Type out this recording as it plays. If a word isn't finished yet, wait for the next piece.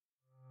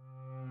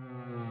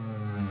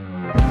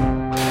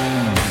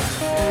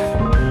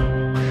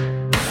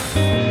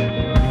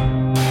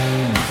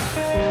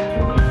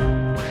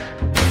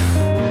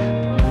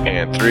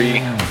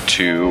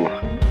2,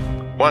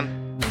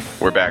 1.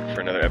 We're back for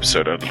another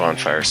episode of the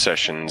Bonfire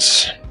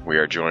Sessions. We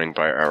are joined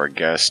by our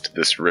guest,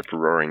 this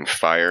rip-roaring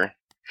fire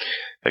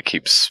that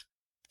keeps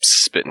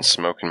spitting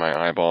smoke in my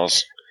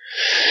eyeballs.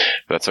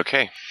 But that's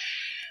okay.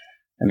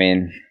 I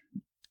mean,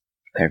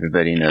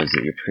 everybody knows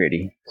that you're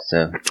pretty,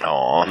 so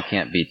Aww. you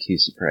can't be too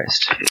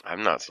surprised.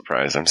 I'm not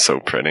surprised. I'm so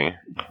pretty.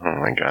 Oh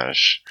my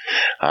gosh.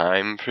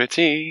 I'm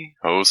pretty.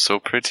 Oh, so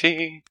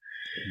pretty.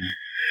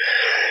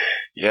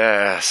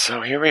 Yeah,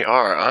 so here we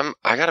are.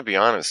 I gotta be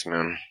honest,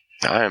 man.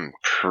 I'm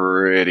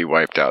pretty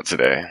wiped out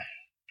today.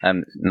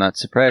 I'm not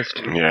surprised.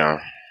 Yeah.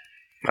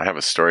 I have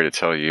a story to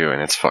tell you,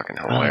 and it's fucking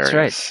hilarious. Oh,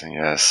 that's right.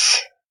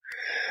 Yes.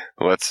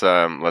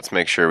 Let's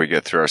make sure we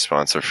get through our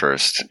sponsor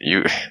first.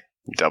 You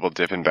double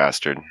dipping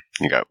bastard.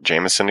 You got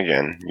Jameson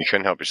again. You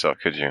couldn't help yourself,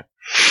 could you?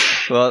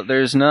 Well,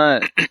 there's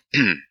not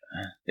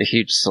a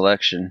huge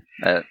selection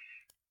at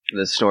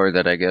the store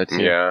that I go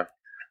to. Yeah.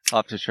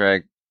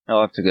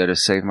 I'll have to go to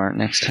Save Mart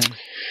next time.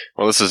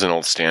 Well, this is an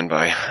old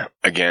standby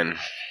again.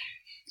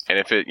 And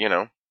if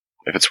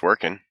it's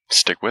working,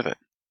 stick with it.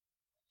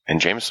 And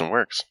Jameson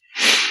works.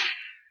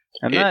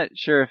 I'm not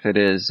sure if it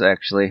is,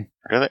 actually.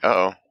 Really?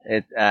 Uh-oh.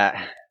 It,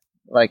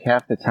 like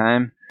half the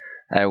time,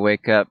 I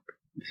wake up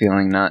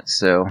feeling not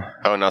so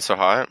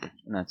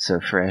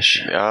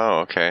fresh. Oh,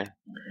 okay.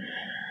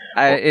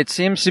 It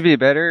seems to be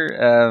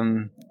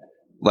better,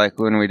 like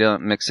when we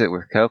don't mix it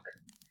with Coke,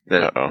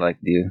 like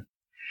the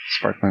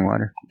sparkling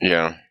water.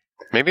 Yeah.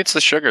 Maybe it's the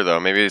sugar, though.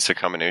 Maybe it's a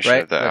combination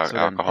of the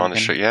alcohol and the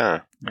sugar.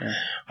 Yeah.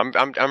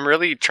 I'm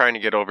really trying to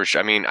get over.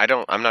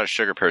 I'm not a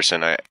sugar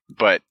person.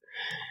 But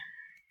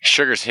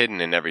sugar's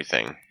hidden in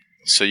everything.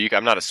 So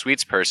I'm not a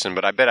sweets person,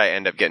 but I bet I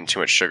end up getting too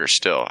much sugar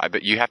still. I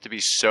bet you have to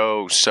be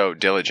so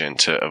diligent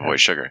to avoid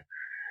sugar.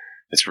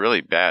 It's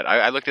really bad.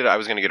 I looked at it. I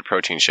was going to get a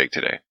protein shake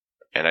today,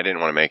 and I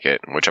didn't want to make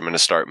it, which I'm going to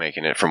start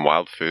making it from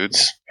Wild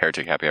Foods,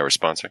 Heretic Happy Hour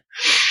sponsor.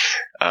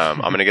 I'm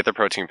going to get the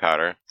protein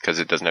powder because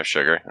it doesn't have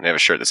sugar, and they have a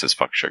shirt that says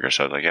 "fuck sugar."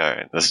 So I was like, yeah, all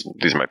right,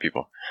 these are my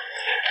people.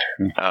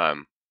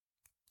 And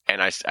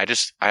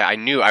I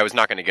knew I was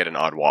not going to get an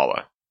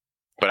Odwalla,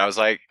 but I was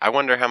like, I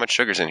wonder how much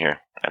sugar's in here.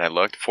 And I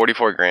looked,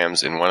 44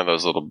 grams in one of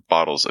those little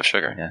bottles of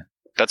sugar. Yeah.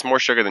 That's more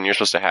sugar than you're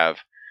supposed to have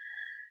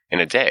in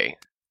a day.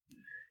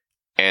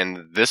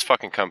 And this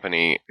fucking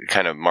company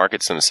kind of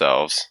markets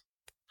themselves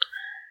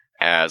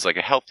as like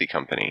a healthy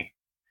company.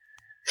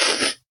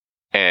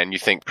 And you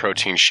think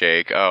protein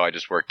shake, oh, I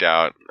just worked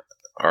out,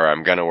 or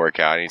I'm going to work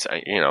out. And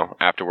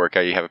after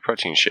workout, you have a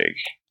protein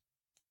shake.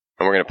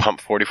 And we're going to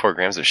pump 44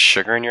 grams of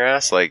sugar in your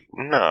ass? Like,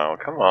 no,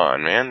 come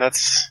on, man.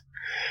 That's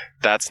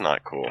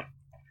not cool.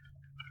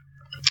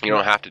 You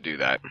don't have to do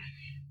that.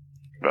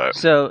 But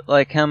so,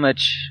 like, how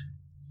much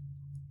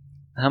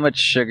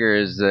sugar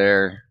is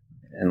there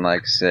in,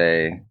 like,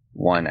 say,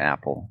 one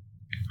apple?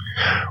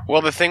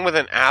 Well, the thing with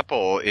an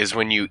apple is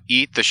when you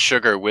eat the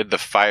sugar with the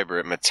fiber,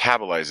 it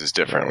metabolizes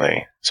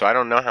differently. So I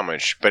don't know how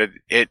much, but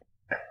I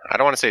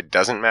don't want to say it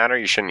doesn't matter.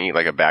 You shouldn't eat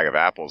like a bag of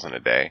apples in a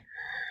day.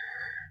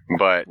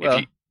 But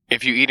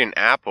if you eat an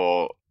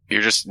apple,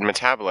 you're just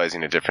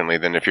metabolizing it differently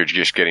than if you're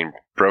just getting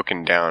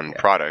broken down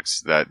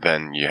products that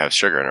then you have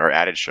sugar in, or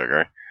added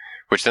sugar,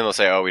 which then they'll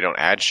say, oh, we don't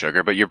add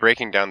sugar, but you're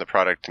breaking down the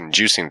product and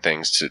juicing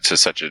things to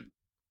such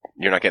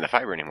you're not getting the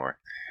fiber anymore.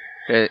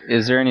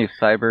 Is there any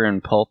fiber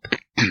in pulp?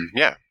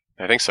 Yeah,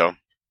 I think so.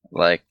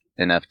 Like,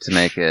 enough to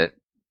make it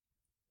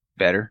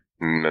better?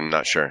 I'm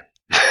not sure.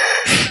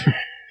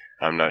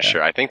 I'm not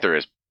sure. I think there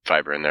is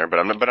fiber in there, but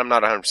I'm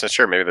not 100%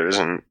 sure. Maybe there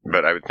isn't.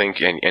 But I would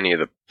think any of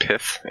the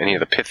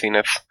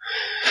pithiness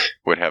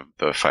would have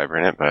the fiber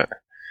in it. But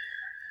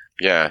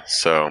yeah,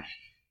 so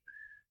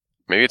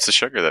maybe it's the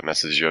sugar that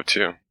messes you up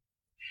too.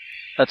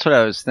 That's what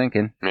I was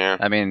thinking. Yeah.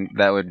 I mean,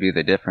 that would be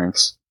the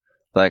difference.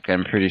 Like,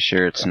 I'm pretty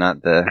sure it's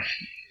not the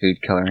food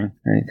coloring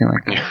or anything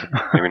like that.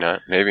 Yeah, maybe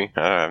not. Maybe.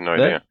 I have no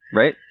idea.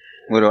 Right?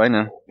 What do I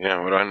know?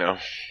 Yeah, what do I know?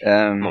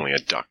 I'm only a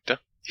doctor.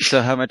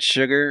 So how much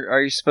sugar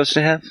are you supposed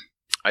to have?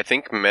 I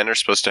think men are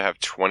supposed to have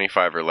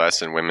 25 or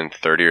less and women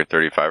 30 or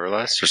 35 or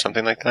less or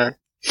something like that.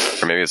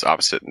 Or maybe it's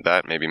opposite of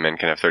that. Maybe men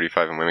can have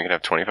 35 and women can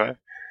have 25.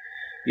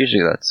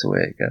 Usually that's the way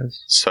it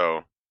goes.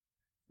 So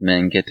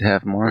men get to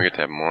have more? We get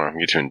to have more.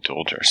 We get to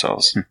indulge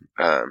ourselves.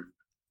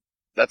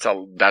 That's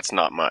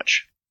not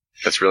much.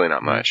 That's really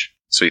not much.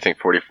 So you think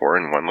 44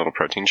 in one little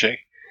protein shake?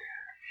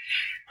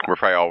 We're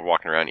probably all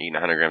walking around eating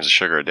 100 grams of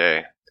sugar a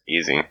day.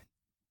 Easy.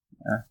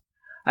 Yeah.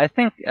 I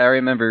think I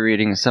remember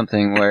reading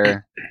something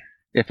where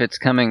if it's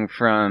coming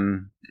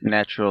from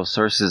natural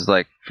sources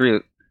like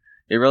fruit,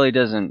 it really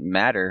doesn't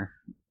matter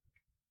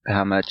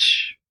how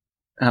much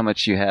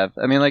you have.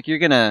 I mean, like,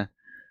 I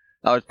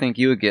would think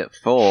you would get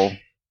full,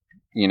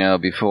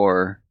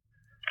 before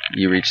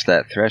you reach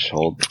that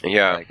threshold.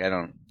 Yeah. Like, I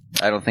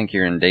don't think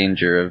you're in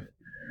danger of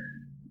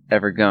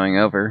ever going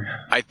over.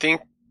 I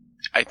think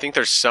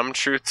there's some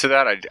truth to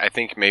that. I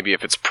think maybe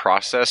if it's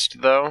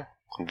processed, though,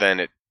 then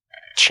it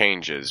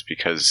changes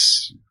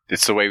because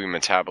it's the way we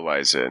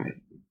metabolize it.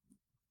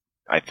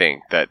 I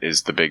think that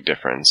is the big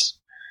difference.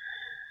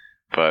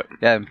 But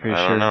yeah, I'm pretty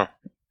sure. I don't know.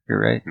 You're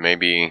right.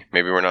 Maybe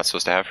we're not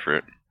supposed to have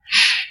fruit.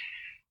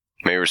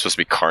 Maybe we're supposed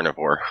to be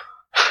carnivore.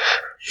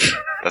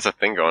 That's a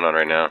thing going on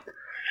right now.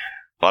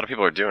 A lot of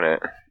people are doing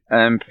it.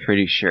 I'm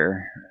pretty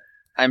sure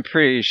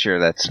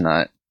that's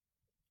not.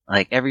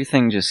 Like,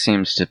 everything just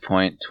seems to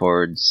point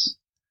towards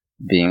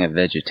being a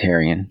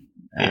vegetarian.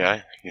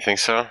 Yeah, you think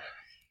so?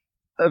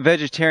 A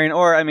vegetarian,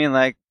 or, I mean,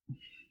 like,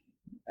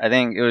 I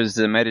think it was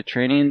the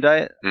Mediterranean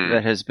diet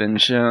that has been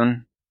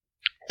shown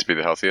to be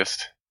the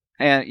healthiest.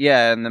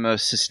 And the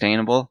most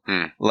sustainable.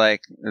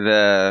 Like,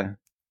 the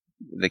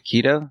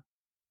keto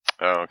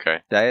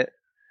diet.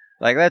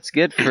 Like, that's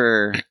good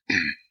for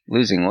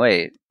losing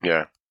weight.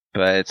 Yeah.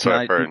 But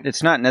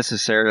it's not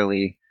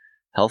necessarily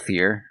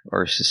healthier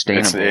or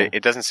sustainable.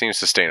 It doesn't seem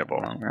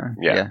sustainable.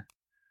 Yeah.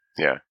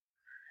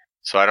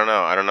 So I don't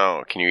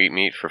know. Can you eat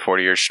meat for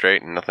 40 years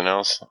straight and nothing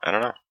else? I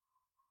don't know.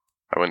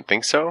 I wouldn't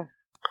think so.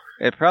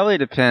 It probably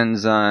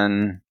depends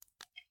on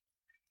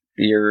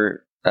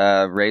your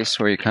race,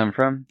 where you come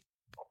from.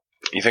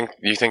 You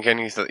think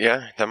anything?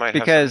 Yeah, that might.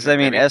 Because I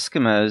mean,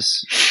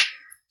 Eskimos.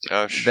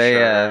 Oh,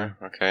 sure.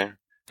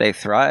 They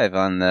thrive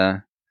on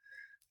the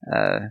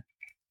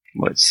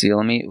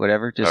seal meat,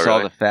 whatever. Just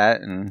all the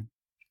fat and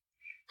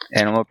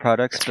animal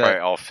products. It's probably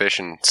all fish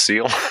and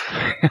seal.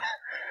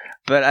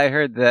 But I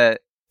heard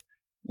that,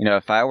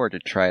 if I were to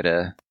try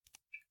to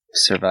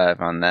survive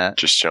on that,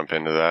 just jump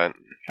into that,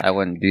 I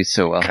wouldn't do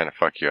so well. Kind of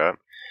fuck you up.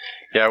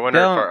 Yeah, I wonder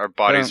if our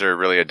bodies are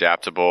really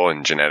adaptable,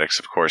 and genetics,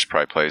 of course,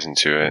 probably plays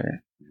into it.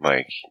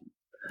 Like,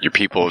 your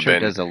people have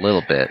been does a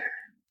little bit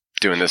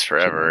doing this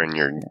forever, and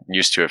you're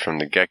used to it from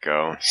the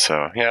get-go.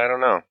 So, yeah, I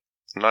don't know.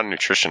 I'm not a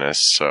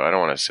nutritionist, so I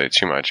don't want to say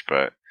too much,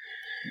 but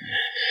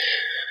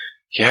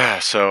yeah.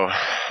 So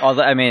all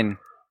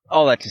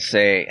that to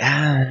say,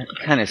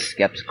 kind of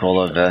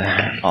skeptical of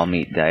the all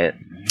meat diet.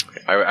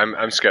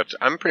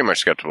 I'm pretty much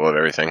skeptical of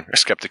everything.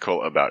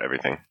 Skeptical about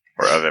everything.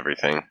 Or of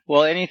everything.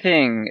 Well,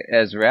 anything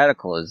as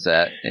radical as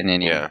that in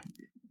any. Yeah.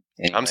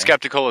 Anyway. I'm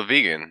skeptical of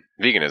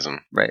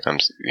veganism. Right.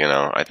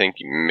 I think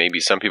maybe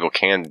some people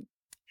can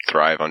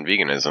thrive on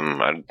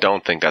veganism. I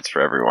don't think that's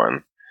for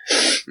everyone.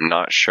 I'm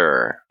not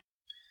sure.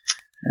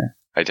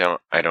 Yeah.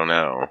 I don't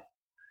know.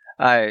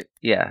 I'm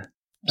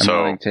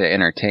willing to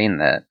entertain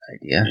that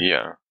idea.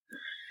 Yeah.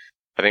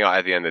 I think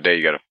at the end of the day,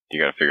 you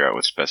gotta figure out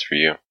what's best for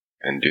you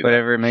and do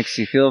whatever makes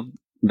you feel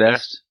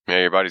best. Yeah,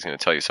 your body's gonna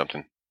tell you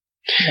something.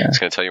 Yeah. It's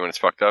going to tell you when it's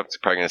fucked up. It's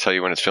probably going to tell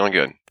you when it's feeling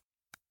good.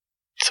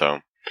 So.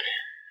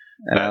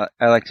 I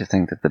like to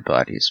think that the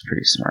body is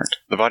pretty smart.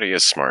 The body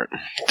is smart.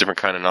 Different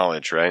kind of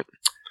knowledge, right?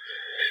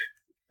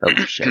 Oh,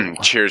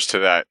 shit. Cheers to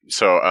that.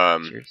 So,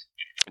 cheers.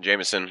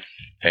 Jameson,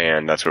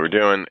 and that's what we're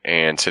doing.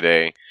 And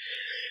today,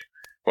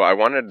 I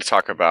wanted to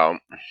talk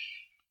about,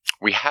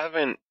 I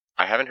haven't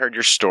heard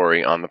your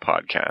story on the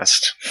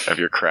podcast of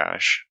your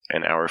crash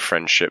and our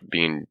friendship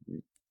being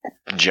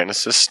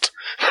Genesis.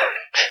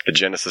 The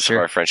genesis of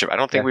our friendship. I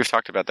don't think we've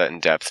talked about that in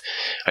depth.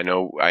 I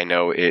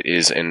know it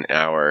is in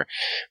our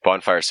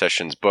Bonfire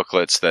Sessions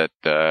booklets that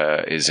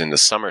is in the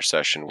summer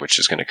session, which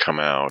is going to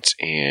come out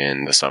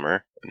in the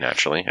summer,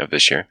 naturally, of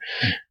this year.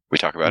 We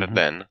talk about it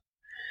then.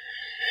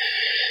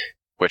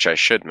 Which I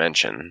should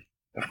mention,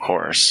 of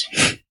course,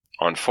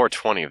 on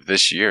 4/20 of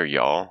this year,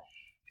 y'all,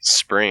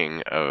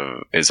 spring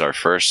is our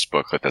first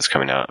booklet that's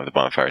coming out of the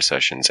Bonfire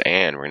Sessions,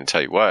 and we're going to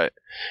tell you what.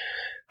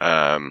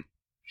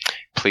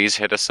 Please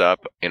hit us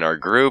up in our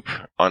group,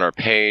 on our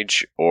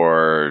page,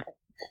 or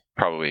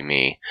probably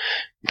me.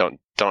 Don't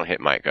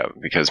hit Mike up,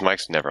 because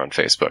Mike's never on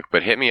Facebook.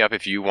 But hit me up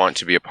if you want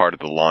to be a part of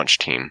the launch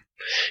team.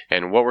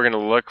 And what we're going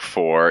to look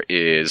for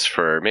is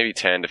for maybe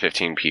 10 to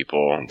 15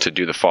 people to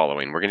do the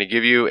following. We're going to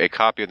give you a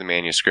copy of the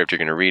manuscript. You're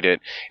going to read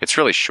it. It's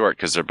really short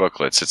because they're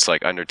booklets. It's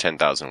like under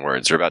 10,000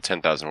 words, or about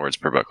 10,000 words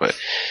per booklet.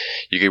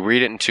 You can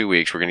read it in 2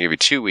 weeks. We're going to give you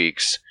 2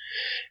 weeks.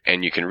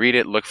 And you can read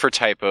it, look for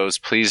typos.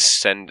 Please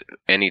send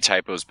any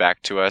typos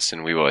back to us,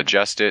 and we will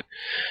adjust it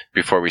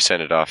before we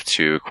send it off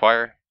to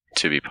Choir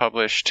to be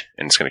published.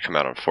 And it's going to come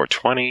out on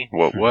 4/20.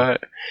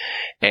 What?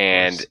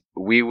 And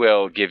we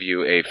will give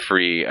you a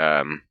free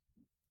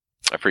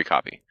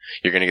copy.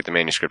 You're going to get the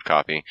manuscript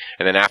copy,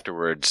 and then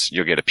afterwards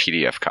you'll get a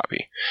PDF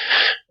copy.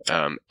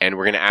 And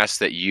we're going to ask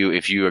that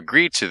if you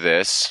agree to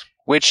this,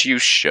 which you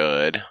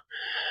should,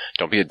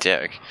 don't be a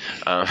dick.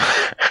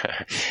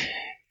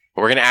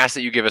 We're going to ask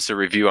that you give us a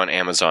review on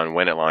Amazon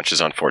when it launches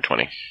on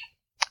 4/20.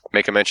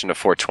 Make a mention of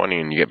 4/20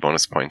 and you get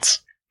bonus points.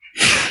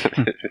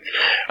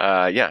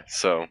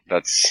 So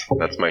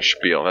that's my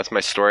spiel. That's my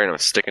story, and I'm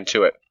sticking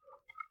to it.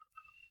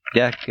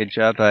 Yeah, good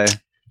job. I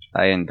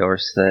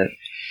endorse that.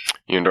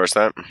 You endorse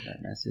that?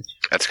 That message.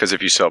 That's because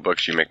if you sell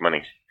books, you make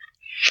money.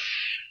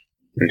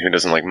 And who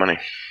doesn't like money?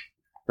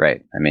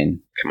 Right. I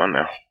mean, come on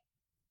now.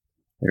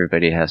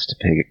 Everybody has to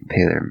pay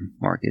their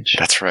mortgage.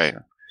 That's right.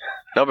 So.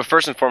 No, but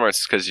first and foremost,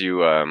 it's because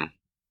you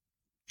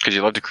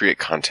love to create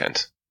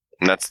content,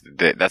 and that's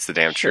the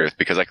damn truth.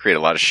 Because I create a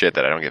lot of shit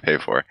that I don't get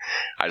paid for.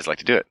 I just like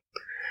to do it.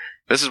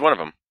 This is one of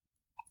them.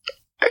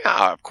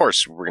 Yeah, of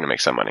course, we're gonna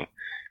make some money,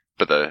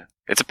 but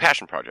it's a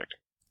passion project.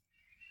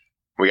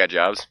 We got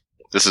jobs.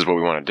 This is what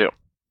we want to do.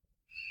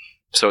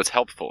 So it's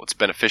helpful. It's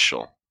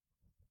beneficial.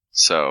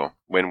 So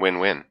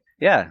win-win-win.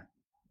 Yeah,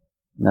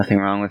 Nothing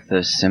wrong with the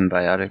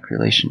symbiotic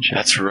relationship.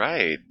 That's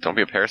right. Don't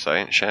be a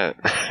parasite. Shit.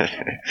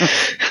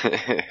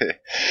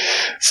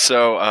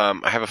 So,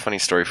 I have a funny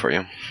story for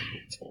you.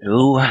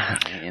 Ooh, I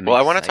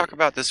want to talk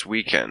about this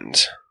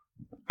weekend.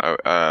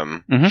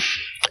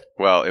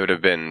 Well, it would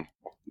have been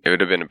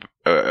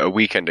a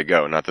weekend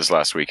ago, not this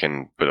last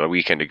weekend, but a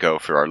weekend ago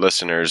for our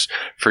listeners.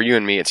 For you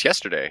and me, it's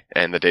yesterday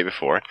and the day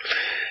before.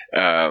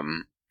 I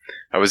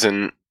was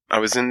in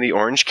the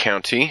Orange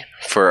County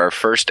for our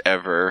first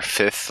ever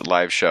 5th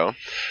live show,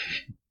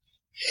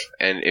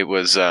 and it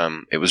was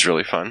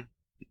really fun.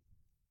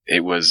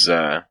 It was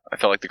I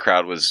felt like the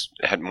crowd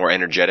had more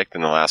energetic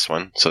than the last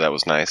one, so that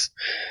was nice.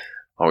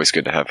 Always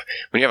good to have.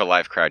 When you have a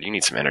live crowd, you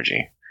need some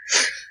energy.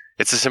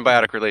 It's a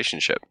symbiotic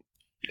relationship.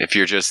 If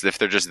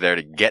they're just there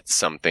to get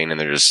something and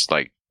they're just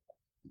like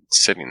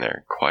sitting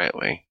there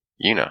quietly,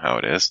 you know how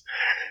it is.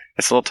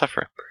 It's a little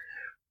tougher.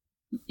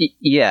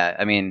 Yeah,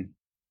 I mean,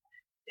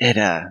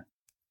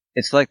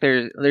 it's like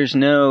there's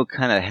no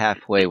kind of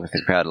halfway with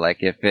the crowd. Like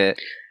if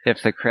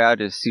the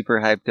crowd is super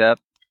hyped up,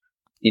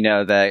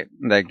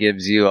 that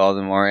gives you all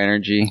the more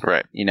energy,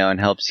 right? And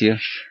helps you.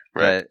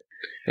 Right. But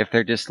if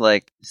they're just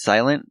like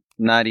silent,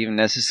 not even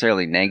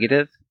necessarily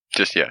negative,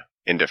 just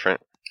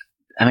indifferent.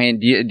 I mean,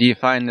 do you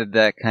find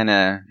that kind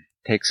of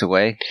takes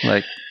away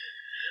like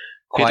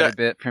quite a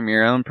bit from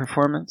your own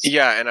performance?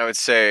 Yeah, and I would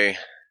say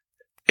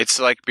it's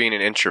like being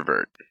an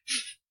introvert.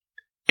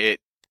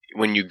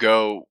 When you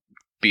go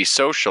be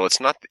social, it's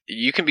not.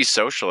 You can be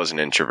social as an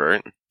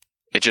introvert.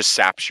 It just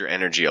saps your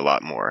energy a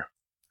lot more.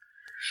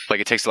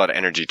 Like, it takes a lot of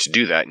energy to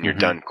do that, and you're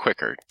done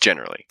quicker,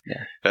 generally.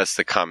 Yeah. That's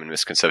the common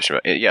misconception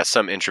about it. Yeah,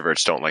 some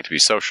introverts don't like to be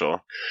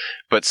social,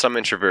 but some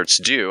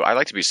introverts do. I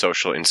like to be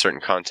social in certain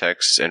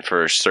contexts and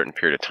for a certain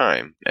period of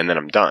time, and then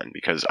I'm done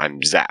because I'm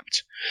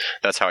zapped.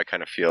 That's how I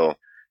kind of feel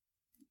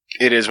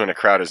it is when a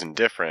crowd is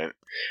indifferent.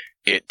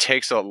 It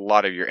takes a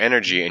lot of your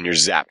energy, and you're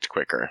zapped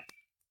quicker.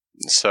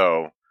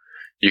 So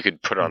you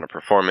could put on a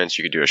performance,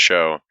 you could do a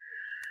show,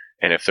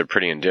 and if they're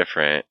pretty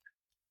indifferent,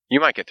 you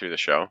might get through the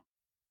show.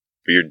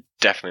 But you're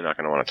definitely not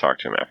going to want to talk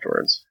to him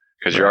afterwards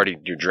because you're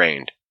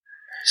drained.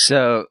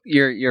 So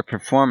your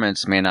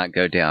performance may not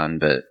go down,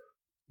 but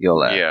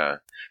you'll yeah.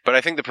 But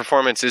I think the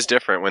performance is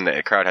different when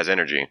the crowd has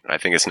energy. I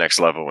think it's next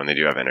level when they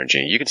do have energy.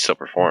 You can still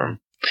perform.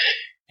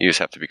 You just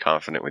have to be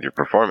confident with your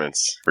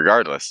performance,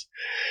 regardless.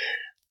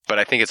 But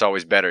I think it's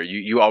always better.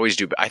 You always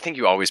do. I think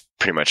you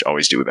pretty much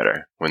always do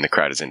better when the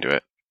crowd is into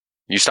it.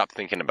 You stop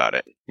thinking about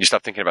it. You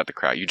stop thinking about the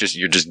crowd. You're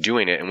just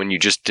doing it. And when you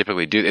just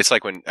typically do, it's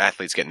like when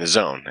athletes get in the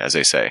zone, as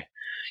they say.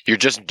 You're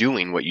just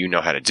doing what you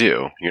know how to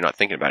do. You're not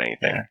thinking about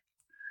anything. Yeah.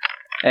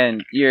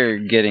 And you're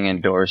getting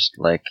endorsed.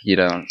 Like, you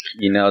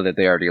know that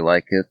they already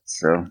like it.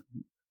 So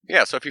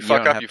yeah. So if you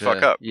fuck up, you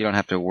fuck up. You don't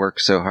have to work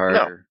so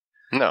hard.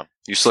 No.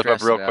 You slip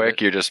up real quick.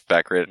 You're just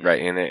back right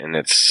in it, and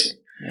it's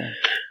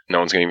no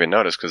one's gonna even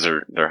notice because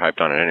they're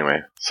hyped on it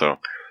anyway. So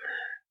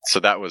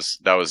that was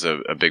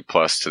a big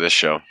plus to this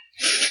show.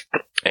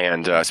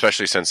 And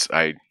especially since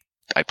I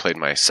played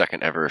my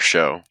second ever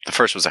show. The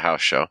first was a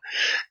house show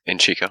in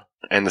Chico,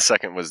 and the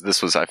second was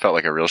I felt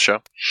like a real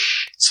show.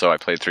 So I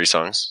played 3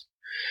 songs,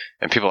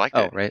 and people liked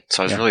it. Right.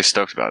 So I was really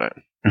stoked about it,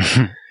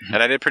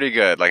 and I did pretty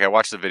good. Like, I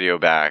watched the video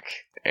back,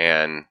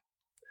 and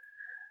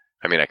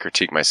I mean, I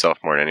critique myself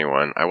more than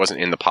anyone. I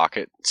wasn't in the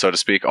pocket, so to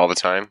speak, all the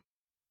time,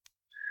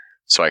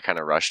 so I kind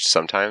of rushed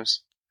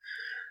sometimes.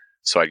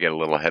 So I'd get a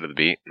little ahead of the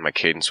beat. My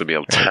cadence would be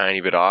a tiny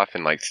bit off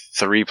in like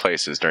 3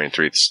 places during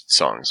 3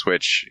 songs,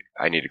 which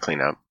I need to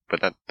clean up.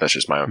 But that's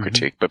just my own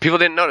critique. But people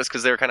didn't notice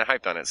because they were kind of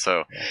hyped on it.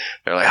 So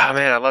they're like, "Oh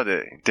man, I loved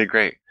it. You did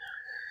great."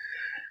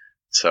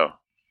 So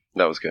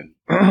that was good.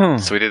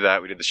 So we did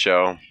that. We did the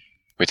show.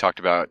 We talked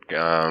about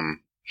what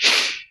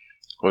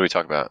did we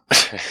talk about?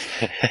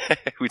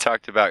 We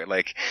talked about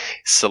like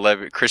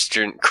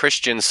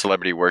Christian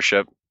celebrity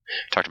worship.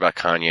 Talked about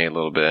Kanye a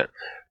little bit.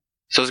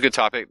 So it was a good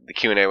topic. The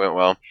Q&A went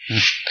well.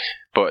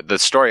 But the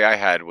story I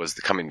had was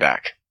the coming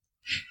back.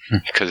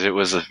 Because it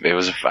was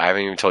I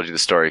haven't even told you the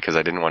story because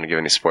I didn't want to give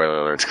any spoiler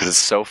alerts because it's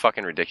so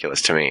fucking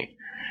ridiculous to me.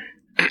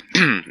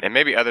 And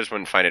maybe others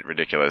wouldn't find it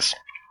ridiculous,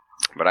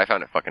 but I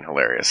found it fucking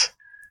hilarious.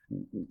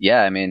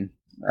 Yeah, I mean,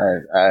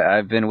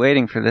 I've been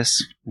waiting for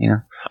this,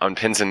 On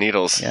pins and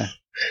needles. Yeah.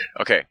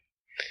 Okay.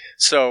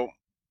 So,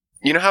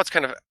 you know how it's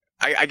kind of...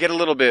 I get a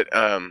little bit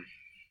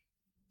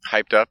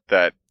hyped up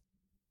that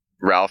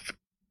Ralph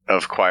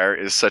of Choir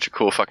is such a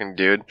cool fucking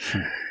dude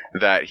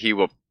that he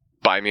will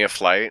buy me a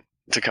flight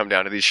to come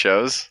down to these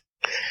shows,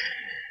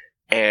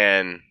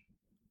 and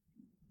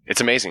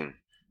it's amazing.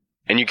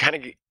 And it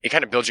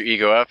kind of builds your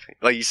ego up.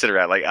 Like, you sit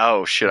around like,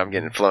 oh shit, I'm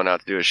getting flown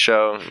out to do a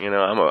show.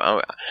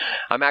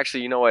 I'm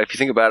actually, you know what? If you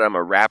think about it, I'm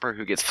a rapper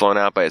who gets flown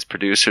out by his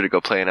producer to go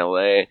play in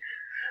LA.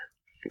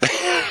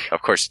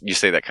 Of course, you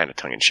say that kind of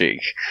tongue in cheek.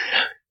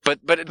 But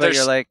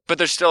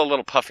there's still a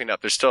little puffing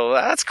up. There's still,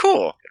 that's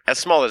cool. As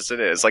small as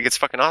it is. Like, it's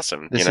fucking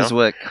awesome. This is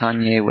what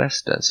Kanye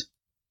West does.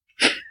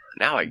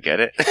 Now I get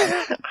it.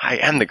 I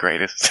am the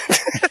greatest.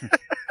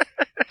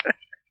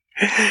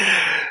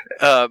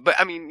 But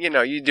I mean,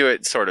 you do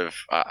it sort of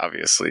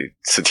obviously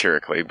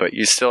satirically, but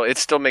it still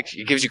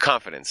gives you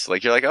confidence.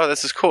 Like you're like, oh,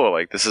 this is cool.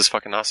 Like this is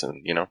fucking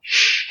awesome,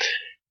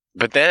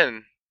 But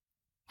then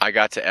I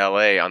got to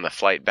LA on the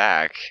flight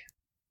back,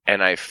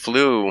 and I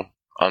flew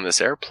on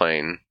this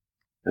airplane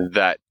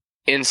that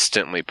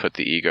instantly put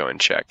the ego in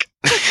check.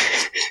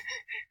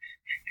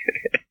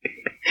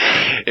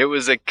 It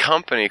was a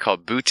company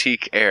called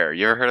Boutique Air.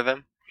 You ever heard of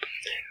them?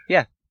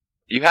 Yeah.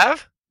 You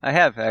have? I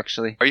have,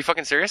 actually. Are you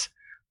fucking serious?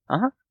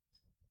 Uh-huh.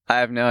 I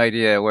have no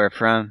idea where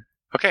from.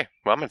 Okay,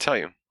 well, I'm going to tell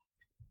you.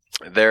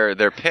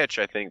 Their pitch,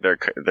 I think,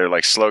 their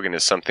like slogan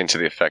is something to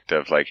the effect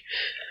of like,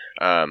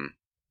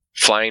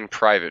 flying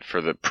private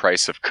for the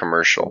price of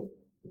commercial.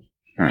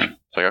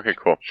 It's like, okay,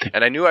 cool.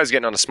 And I knew I was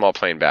getting on a small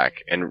plane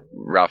back, and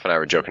Ralph and I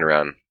were joking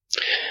around.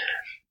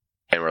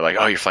 And we're like,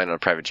 oh, you're flying on a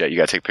private jet. You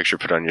got to take a picture,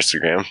 put it on your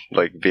Instagram.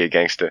 Like, be a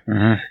gangster.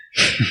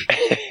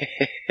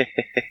 Mm-hmm.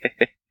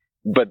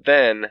 But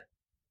then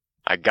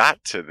I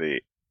got to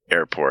the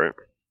airport.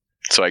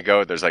 So I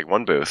go, there's like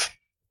one booth.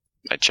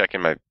 I check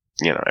in my,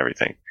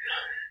 everything.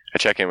 I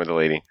check in with the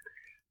lady.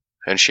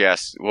 And she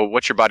asks, well,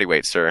 what's your body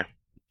weight, sir?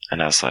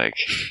 And I was like,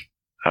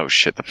 oh,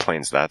 shit, the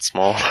plane's that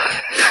small?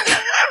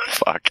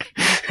 Fuck.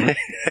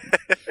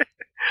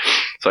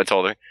 So I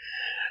told her.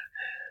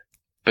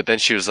 But then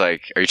she was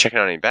like, are you checking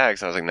out any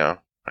bags? And I was like, no.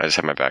 I just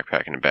have my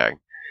backpack and a bag. And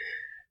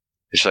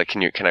she's like,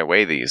 can I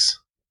weigh these?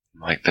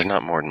 I'm like, they're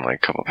not more than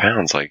like a couple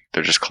pounds. Like,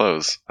 they're just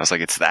clothes. I was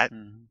like, it's that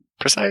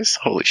precise?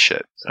 Holy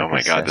shit. Oh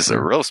my God, this is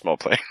a real small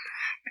plane.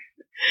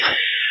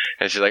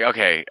 And she's like,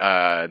 okay,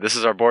 this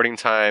is our boarding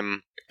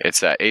time.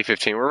 It's at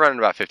 8:15. We're running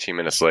about 15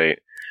 minutes late.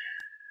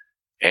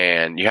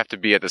 And you have to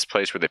be at this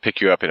place where they pick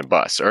you up in a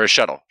bus or a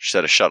shuttle. She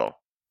said a shuttle.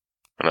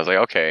 And I was like,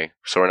 okay,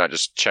 so we're not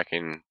just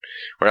getting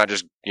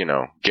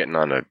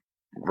on a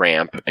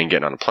ramp and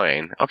getting on a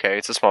plane. Okay,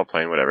 it's a small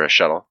plane, whatever, a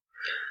shuttle.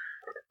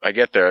 I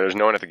get there, there's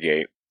no one at the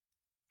gate.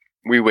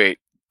 We wait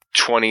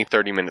 20,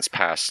 30 minutes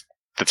past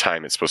the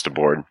time it's supposed to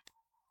board.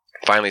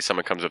 Finally,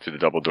 someone comes up through the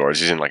double doors.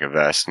 He's in like a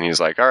vest, and he's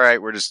like, all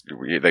right,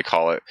 they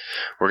call it,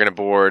 we're going to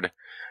board,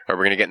 or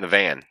we're going to get in the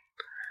van.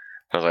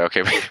 I was like,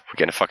 okay, we're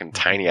getting a fucking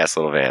tiny-ass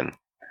little van.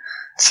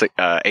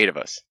 8 of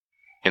us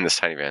in this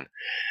tiny van.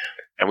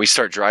 And we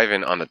start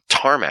driving on the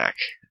tarmac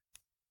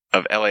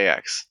of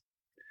LAX.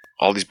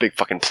 All these big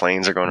fucking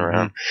planes are going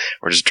around.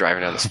 We're just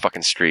driving down this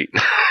fucking street.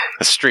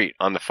 A street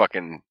on the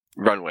fucking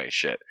runway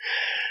shit.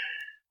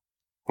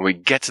 When we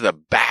get to the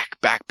back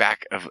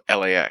of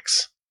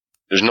LAX,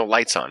 there's no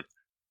lights on.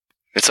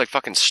 It's like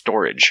fucking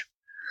storage.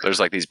 There's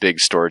like these big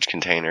storage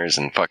containers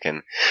and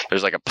fucking,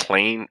 there's like a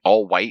plane,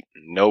 all white,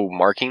 no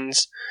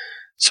markings.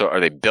 So are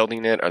they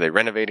building it? Are they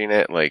renovating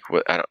it? Like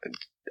what?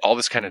 All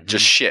this kind of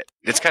just shit.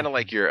 It's kind of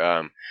like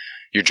your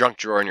junk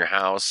drawer in your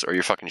house or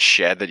your fucking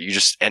shed that you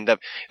just end up,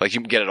 like you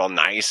can get it all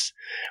nice,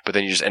 but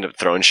then you just end up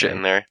throwing shit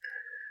in there.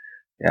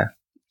 Yeah.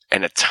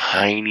 And a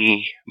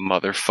tiny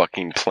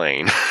motherfucking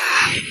plane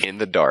in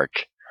the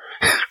dark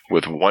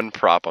with one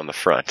prop on the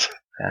front.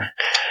 Yeah.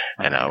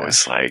 And I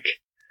was like,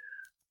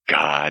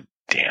 God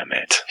damn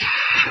it.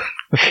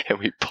 And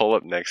we pull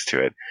up next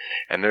to it,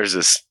 and there's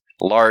this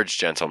large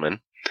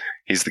gentleman.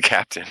 He's the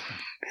captain.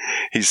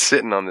 He's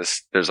sitting on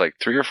this, there's like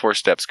 3 or 4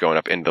 steps going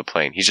up into the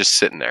plane. He's just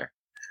sitting there.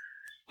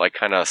 Like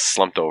kind of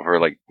slumped over,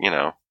 like, we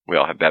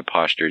all have bad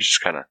posture. He's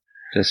just kind of...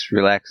 Just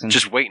relaxing.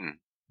 Just waiting.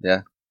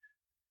 Yeah.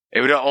 It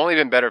would have only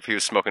been better if he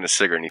was smoking a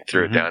cigarette and he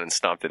threw it down and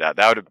stomped it out.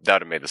 That would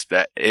have made this...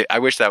 I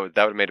wish that would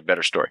have made a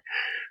better story.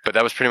 But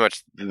that was pretty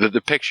much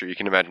the picture. You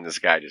can imagine this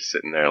guy just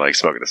sitting there like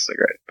smoking a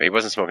cigarette. He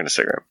wasn't smoking a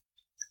cigarette.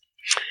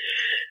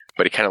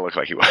 But he kind of looked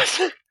like he was.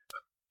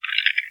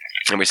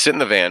 And we sit in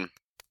the van.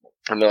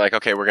 And they're like,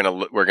 okay, we're gonna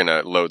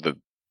load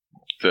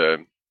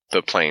the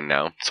plane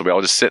now. So we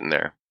all just sitting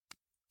there.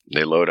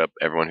 They load up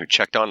everyone who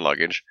checked on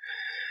luggage,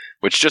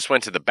 which just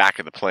went to the back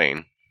of the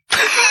plane.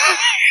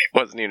 It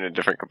wasn't even a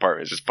different compartment.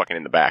 It was just fucking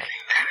in the back.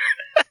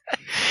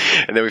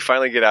 And then we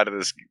finally get out of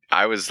this.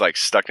 I was like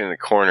stuck in the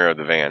corner of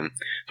the van,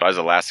 so I was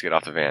the last to get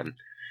off the van.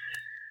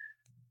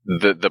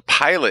 The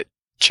pilot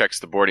checks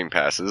the boarding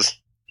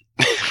passes,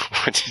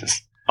 which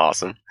is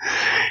awesome.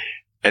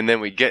 And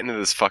then we get into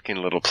this fucking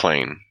little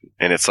plane,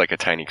 and it's like a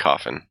tiny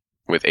coffin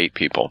with 8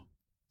 people.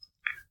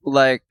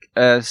 Like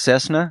a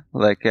Cessna?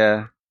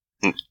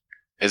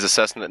 Is a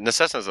Cessna... The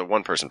Cessna's a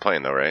one-person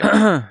plane, though,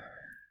 right?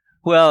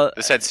 Well...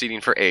 This had seating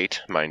for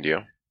 8, mind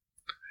you.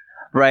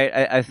 Right,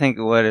 I think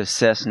what a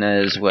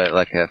Cessna is,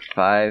 like a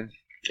 5...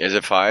 Is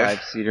it 5?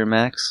 5-seater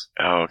max.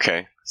 Oh,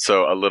 okay.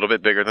 So a little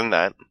bit bigger than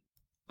that.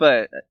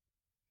 But,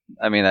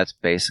 I mean, that's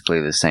basically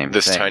the same thing.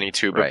 This tiny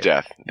tube of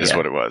death is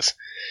what it was.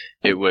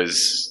 It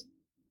was...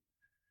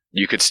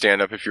 You could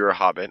stand up if you were a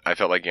hobbit. I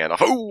felt like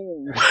Gandalf.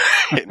 Ooh!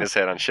 Hitting his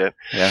head on shit.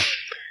 Yeah.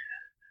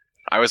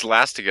 I was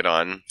last to get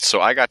on,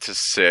 so I got to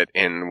sit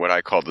in what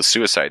I called the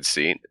suicide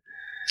seat,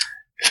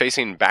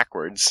 facing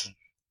backwards,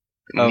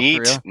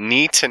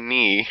 knee to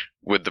knee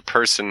with the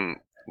person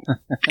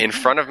in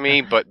front of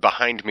me, but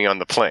behind me on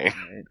the plane.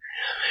 Right.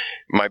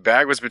 My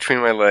bag was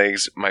between my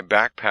legs. My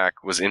backpack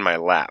was in my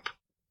lap.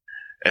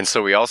 And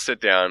so we all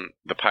sit down.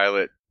 The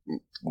pilot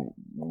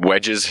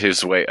wedges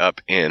his way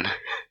up in.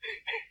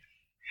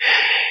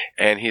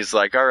 And he's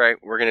like, all right,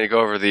 we're going to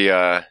go over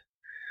the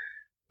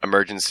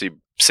emergency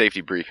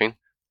safety briefing.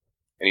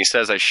 And he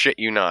says, I shit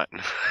you not.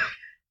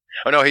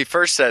 Oh, no, he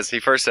first says,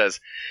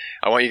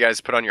 I want you guys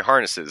to put on your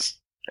harnesses.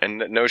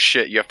 And no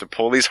shit, you have to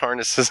pull these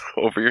harnesses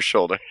over your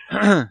shoulder.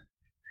 I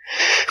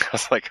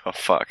was like, oh,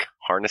 fuck.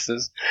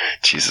 Harnesses?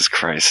 Jesus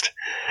Christ.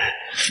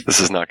 This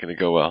is not going to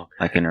go well.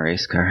 Like in a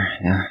race car,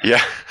 yeah.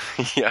 Yeah,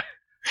 yeah.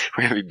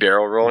 We're going to be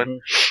barrel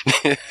rolling.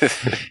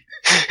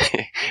 Mm-hmm.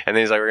 And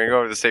then he's like, we're going to go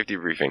over the safety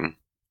briefing.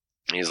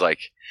 He's like,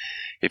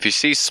 if you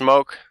see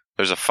smoke,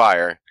 there's a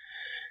fire.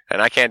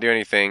 And I can't do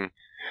anything,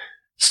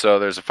 so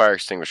there's a fire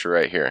extinguisher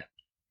right here.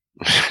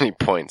 He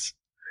points.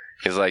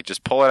 He's like,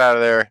 just pull it out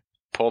of there,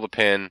 pull the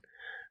pin,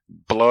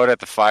 blow it at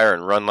the fire,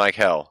 and run like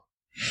hell.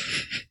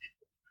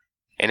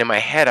 And in my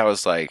head, I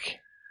was like,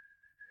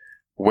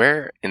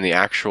 where in the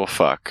actual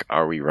fuck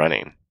are we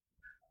running?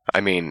 I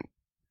mean,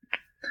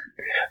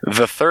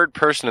 the third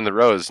person in the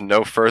row is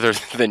no further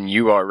than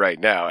you are right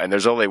now, and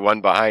there's only one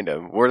behind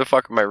him. Where the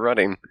fuck am I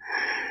running?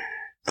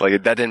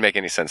 Like, that didn't make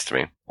any sense to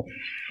me.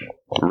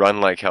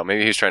 Run like hell.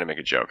 Maybe he was trying to make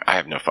a joke. I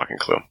have no fucking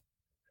clue.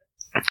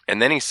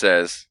 And then he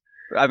says...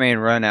 I mean,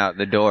 run out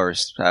the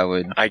doors.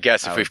 I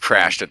guess if we've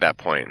crashed at that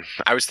point.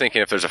 I was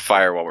thinking if there's a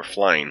fire while we're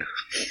flying,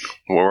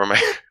 where am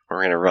I? Where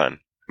are we going to run?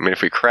 I mean,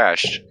 if we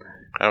crashed,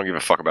 I don't give a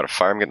fuck about a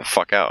fire. I'm getting the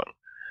fuck out.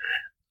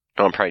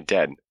 No, I'm probably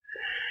dead.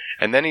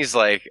 And then he's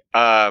like,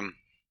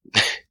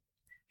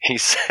 he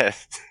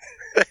says,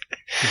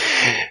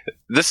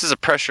 this is a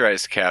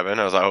pressurized cabin.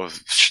 I was like, oh,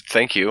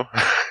 thank you.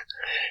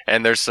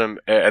 And there's some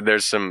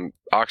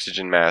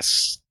oxygen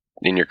masks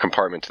in your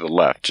compartment to the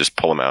left. Just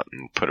pull them out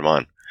and put them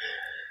on.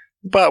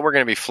 But we're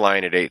going to be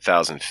flying at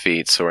 8,000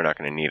 feet, so we're not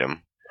going to need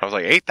them. I was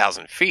like,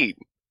 8,000 feet?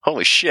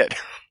 Holy shit.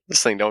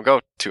 This thing don't go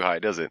too high,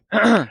 does it?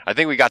 I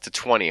think we got to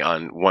 20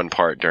 on one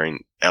part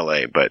during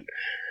LA, but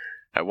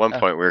at one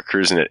point we were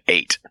cruising at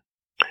 8.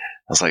 I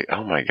was like,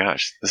 oh my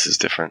gosh, this is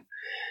different.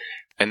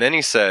 And then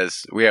he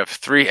says, we have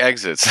 3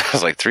 exits. I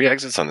was like, 3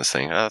 exits on this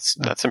thing? Oh,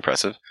 that's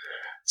impressive.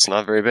 It's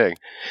not very big.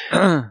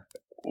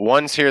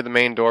 One's here, the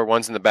main door.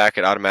 One's in the back.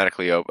 It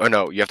automatically opens. Oh,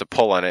 no, you have to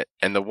pull on it.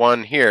 And the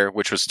one here,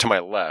 which was to my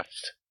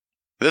left,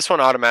 this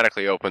one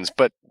automatically opens,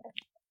 but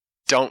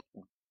don't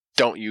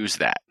use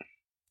that.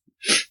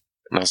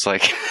 And I was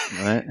like,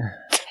 what?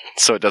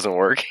 So it doesn't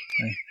work?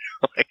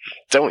 Like,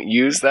 don't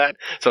use that?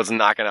 So it's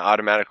not going to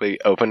automatically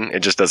open?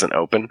 It just doesn't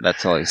open?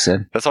 That's all he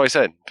said. That's all he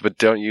said, but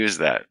don't use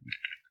that.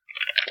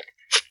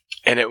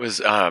 And it was,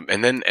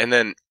 and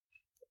then,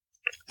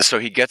 so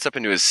he gets up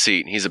into his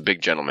seat. He's a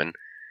big gentleman.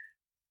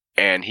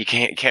 And he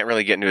can't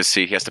really get into his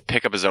seat. He has to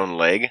pick up his own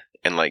leg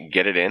and, like,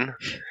 get it in.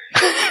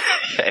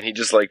 And he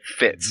just, like,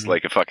 fits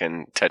like a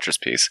fucking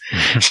Tetris piece.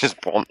 Just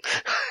boom.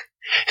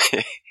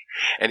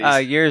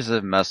 And years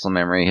of muscle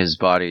memory, his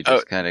body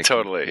just kind of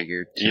totally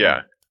figured.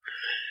 Yeah.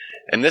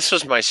 And this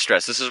was my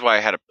stress. This is why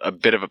I had a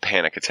bit of a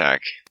panic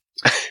attack.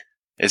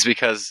 Is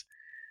because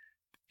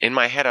in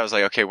my head I was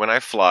like, okay, when I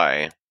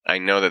fly, I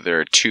know that there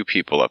are 2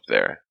 people up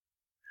there.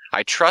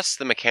 I trust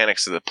the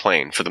mechanics of the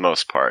plane for the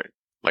most part.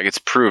 Like, it's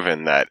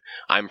proven that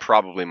I'm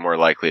probably more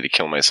likely to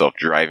kill myself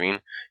driving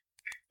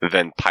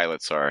than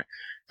pilots are,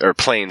 or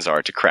planes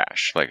are to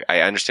crash. Like,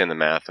 I understand the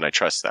math and I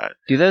trust that.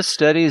 Do those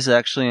studies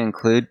actually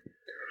include,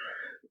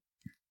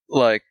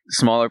 like,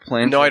 smaller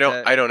planes? No, like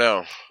I don't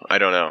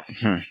know.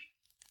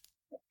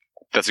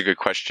 That's a good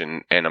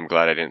question, and I'm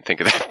glad I didn't think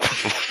of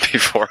that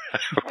before I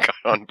got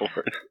on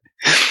board.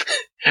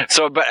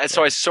 So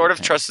I sort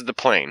of trusted the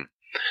plane,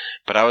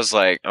 but I was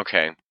like,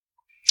 okay,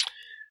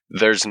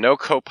 there's no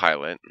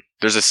co-pilot.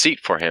 There's a seat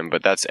for him,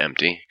 but that's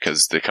empty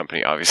because the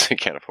company obviously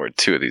can't afford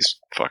 2 of these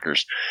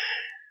fuckers.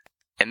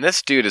 And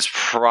this dude is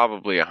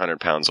probably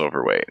 100 pounds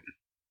overweight.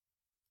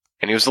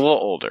 And he was a little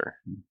older.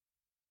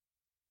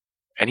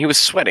 And he was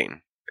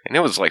sweating. And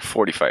it was like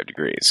 45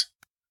 degrees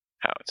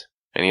out.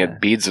 And he had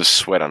beads of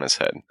sweat on his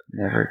head.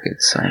 Never a good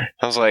sign.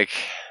 I was like,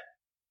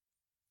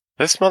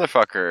 this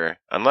motherfucker,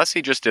 unless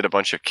he just did a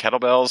bunch of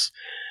kettlebells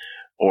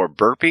or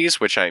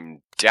burpees, which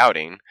I'm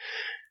doubting...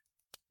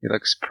 He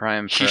looks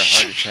primed for a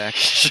heart attack. He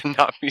should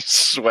not be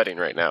sweating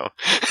right now.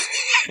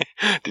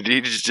 Did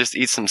he just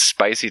eat some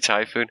spicy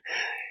Thai food?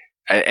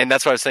 And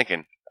that's what I was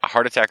thinking. A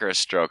heart attack or a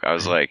stroke. I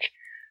was like,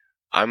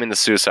 I'm in the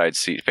suicide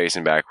seat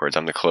facing backwards.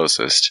 I'm the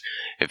closest.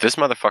 If this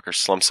motherfucker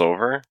slumps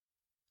over,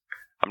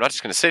 I'm not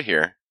just going to sit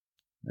here.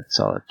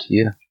 That's all up to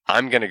you.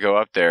 I'm going to go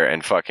up there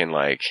and fucking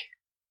like...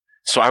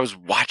 So I was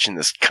watching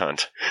this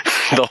cunt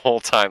the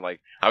whole time.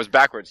 Like, I was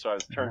backwards, so I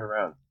was turned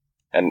around.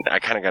 And I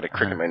kind of got a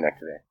crick in my neck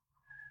today.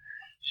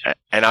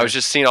 And I was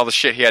just seeing all the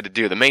shit he had to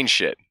do. The main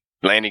shit.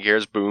 Landing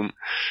gears, boom.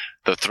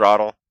 The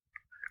throttle.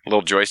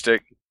 Little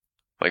joystick.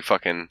 Like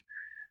fucking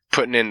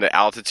putting in the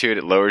altitude,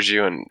 it lowers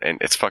you. And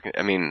it's fucking...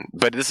 I mean...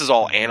 But this is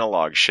all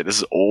analog shit. This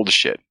is old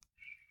shit.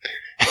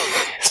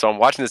 So I'm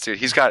watching this dude.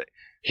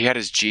 He had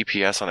his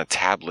GPS on a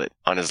tablet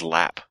on his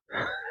lap.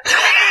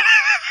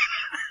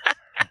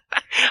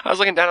 I was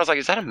looking down. I was like,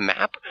 "Is that a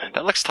map?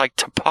 That looks like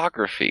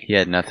topography." He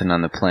had nothing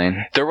on the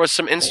plane. There was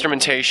some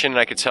instrumentation, and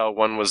I could tell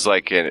one was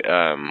like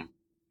a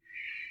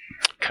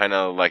kind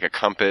of like a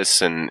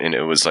compass, and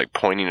it was like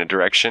pointing a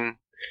direction.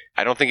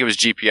 I don't think it was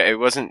GPS. It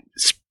wasn't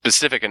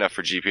specific enough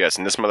for GPS,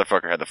 and this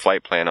motherfucker had the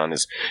flight plan on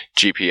his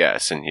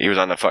GPS, and he was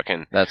on the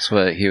fucking... That's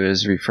what he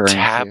was referring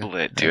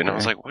tablet, to. dude. And I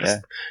was like, what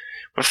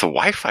if the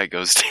Wi-Fi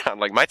goes down?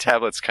 Like, my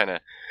tablets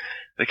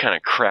they kind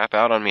of crap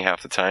out on me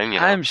half the time, you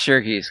know? I'm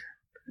sure he's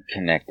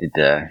connected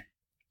to...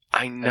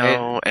 I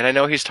know, and I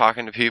know he's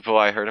talking to people.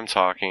 I heard him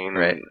talking.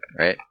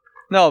 Right.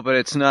 No, but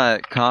it's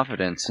not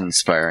confidence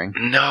inspiring.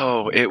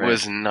 No, it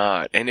was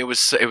not. And it was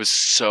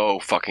so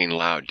fucking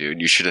loud,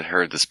 dude. You should have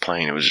heard this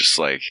plane. It was just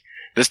like,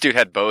 this dude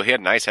had he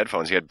had nice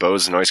headphones. He had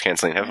Bose noise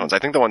canceling headphones. I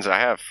think the ones that I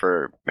have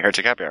for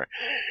Heretic Happy Hour.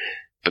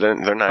 But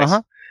they're nice.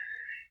 Uh-huh.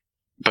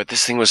 But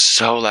this thing was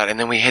so loud. And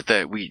then we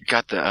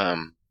got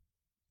the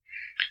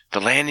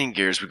landing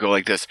gears. We go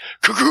like this.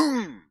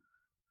 Cocoon!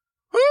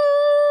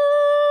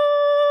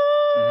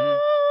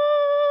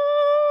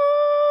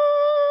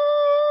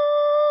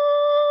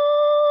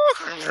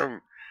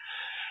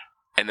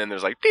 And then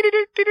there's like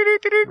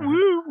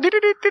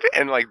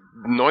and like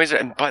noise,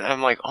 but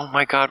I'm like, oh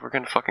my god, we're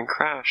gonna fucking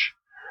crash!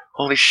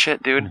 Holy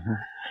shit, dude!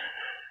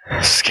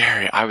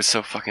 Scary. I was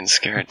so fucking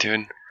scared,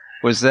 dude.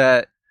 Was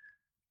that's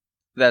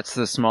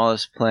the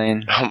smallest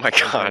plane? Oh my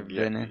god!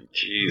 Yeah.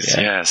 Jeez,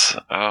 yes.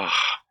 Oh,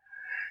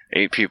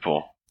 8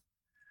 people,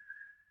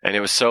 and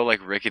it was so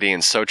like rickety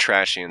and so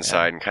trashy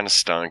inside and kind of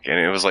stunk. And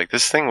it was like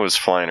this thing was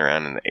flying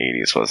around in the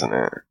 80s, wasn't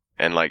it?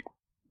 And like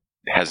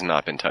has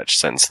not been touched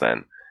since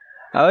then.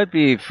 I would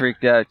be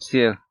freaked out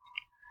too.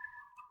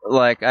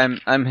 Like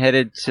I'm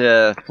headed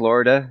to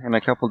Florida in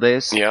a couple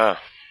days. Yeah.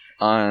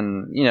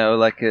 On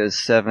like a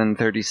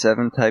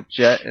 737 type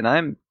jet, and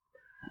I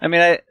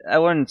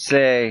wouldn't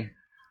say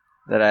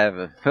that I have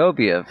a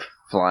phobia of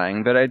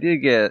flying, but I do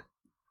get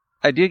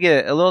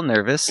a little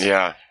nervous.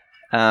 Yeah.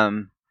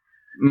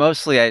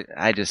 Mostly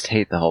I just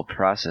hate the whole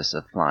process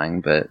of flying,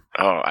 but...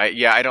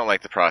 I don't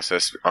like the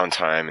process on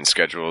time and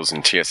schedules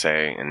and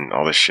TSA and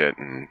all this shit,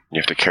 and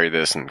you have to carry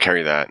this and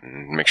carry that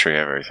and make sure you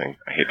have everything.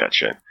 I hate that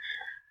shit.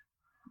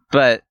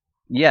 But,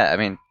 yeah, I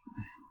mean,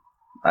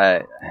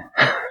 I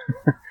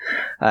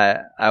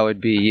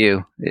would be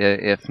you,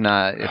 if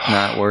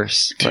not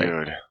worse.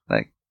 Dude.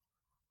 Like,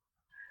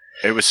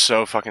 it was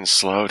so fucking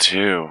slow,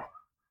 too.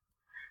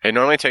 It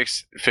normally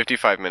takes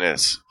 55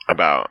 minutes,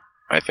 about,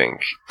 I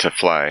think, to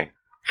fly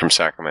from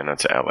Sacramento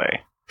to LA.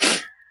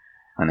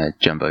 On a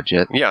jumbo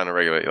jet? Yeah, on a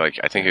regular,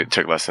 I think it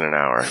took less than an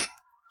hour.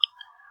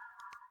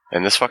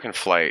 And this fucking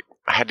flight,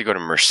 I had to go to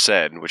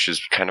Merced, which is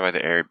kind of by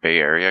the Bay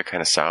Area, kind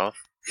of south.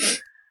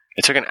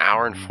 It took an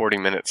hour and 40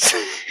 minutes.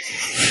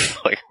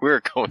 We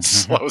were going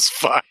slow as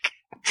fuck.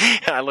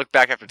 And I looked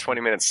back after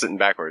 20 minutes sitting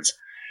backwards.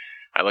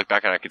 I looked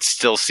back and I could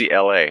still see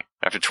LA.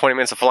 After 20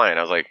 minutes of flying,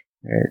 I was like,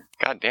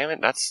 God damn it,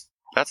 that's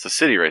the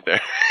city right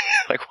there.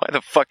 Why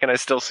the fuck can I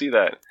still see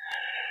that?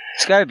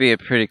 It's got to be a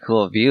pretty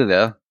cool view,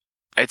 though.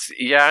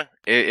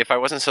 If I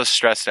wasn't so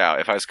stressed out,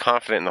 if I was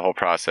confident in the whole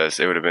process,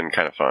 it would have been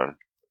kind of fun.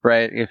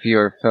 Right, if you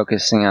were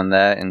focusing on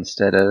that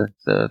instead of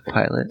the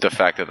pilot. The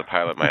fact that the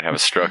pilot might have a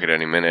stroke at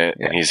any minute,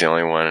 and he's the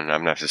only one, and I'm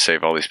going to have to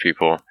save all these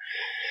people.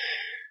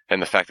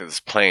 And the fact that this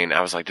plane,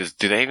 I was like,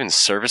 do they even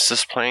service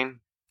this plane?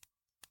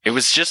 It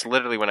was just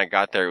literally when I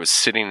got there, it was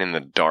sitting in the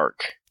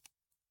dark.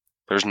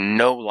 There's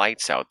no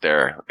lights out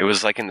there. It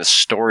was like in the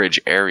storage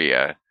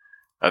area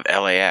of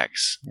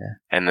LAX. Yeah.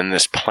 And then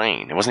this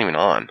plane, it wasn't even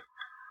on.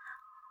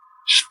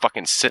 Just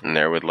fucking sitting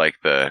there with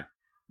the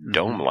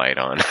dome light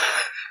on.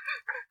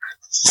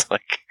 It's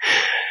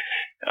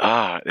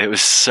it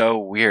was so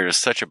weird. It was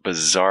such a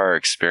bizarre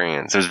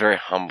experience. It was very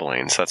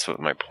humbling. So that's what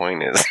my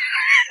point is.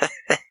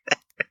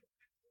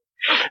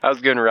 I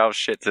was giving Ralph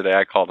shit today.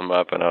 I called him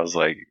up and I was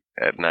like,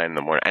 at 9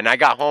 a.m. And I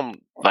got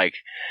home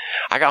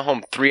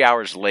 3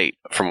 hours late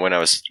from when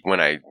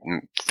I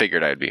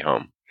figured I'd be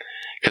home.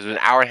 Because it was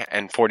an hour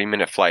and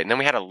 40-minute flight. And then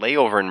we had a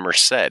layover in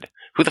Merced.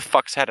 Who the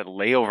fuck's had a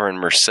layover in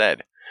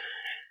Merced?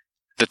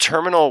 The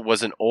terminal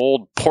was an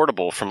old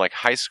portable from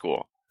high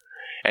school.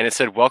 And it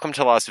said, "Welcome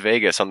to Las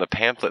Vegas" on the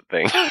pamphlet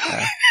thing. So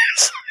I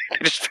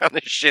just found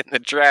this shit in the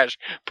trash,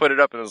 put it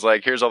up, and it was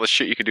like, here's all the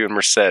shit you could do in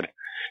Merced. And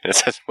it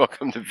says,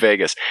 "Welcome to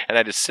Vegas." And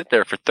I just sit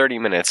there for 30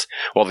 minutes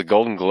while the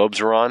Golden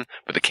Globes were on,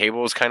 but the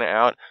cable was kind of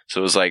out,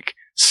 so it was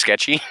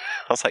sketchy.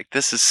 I was like,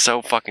 this is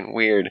so fucking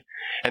weird.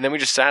 And then we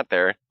just sat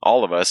there,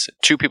 all of us.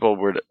 Two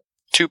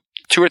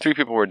or three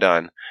people were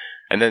done,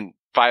 and then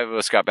 5 of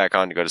us got back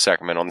on to go to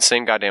Sacramento on the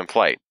same goddamn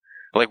flight.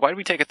 Why did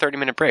we take a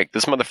 30-minute break?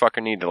 This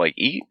motherfucker needed to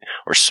eat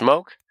or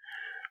smoke.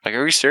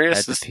 Are we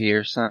serious? Had to pee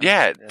or something?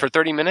 Yeah, for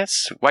 30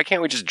 minutes? Why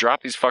can't we just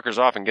drop these fuckers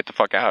off and get the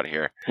fuck out of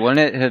here? Wouldn't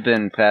it have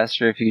been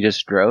faster if you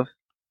just drove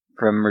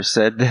from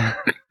Merced?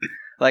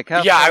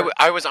 How? Yeah,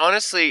 I was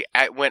honestly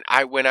when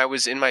I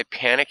was in my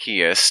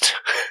panickiest,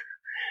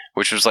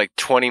 which was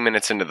 20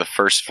 minutes into the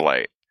first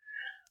flight.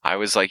 I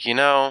was like,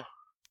 I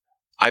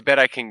bet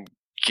I can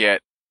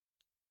get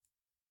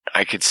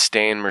I could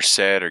stay in Merced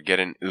or get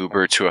an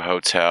Uber to a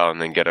hotel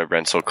and then get a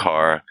rental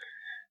car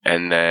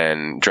and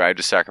then drive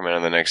to Sacramento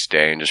the next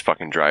day and just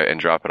fucking drive and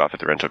drop it off at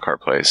the rental car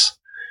place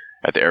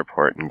at the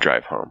airport and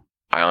drive home.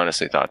 I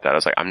honestly thought that. I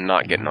was like, I'm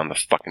not getting on the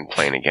fucking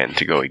plane again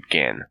to go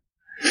again.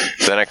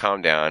 So then I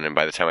calmed down, and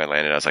by the time I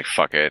landed, I was like,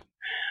 fuck it.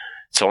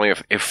 It's only a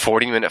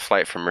 40-minute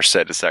flight from Merced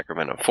to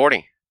Sacramento.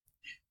 40.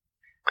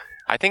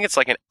 I think it's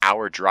like an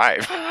hour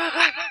drive.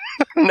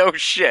 No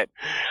shit.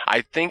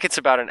 I think it's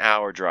about an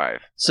hour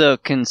drive. So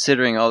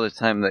considering all the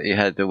time that you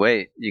had to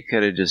wait, you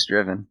could have just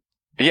driven.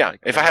 Yeah,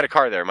 if I had a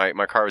car there.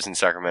 My car was in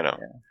Sacramento.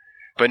 Yeah.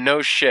 But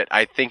no shit,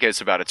 I think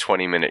it's about a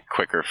 20-minute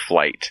quicker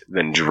flight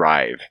than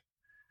drive.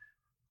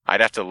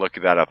 I'd have to look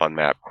that up on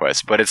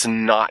MapQuest, but it's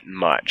not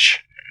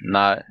much.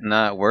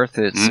 Not worth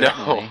it.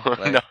 No,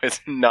 no,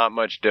 it's not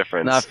much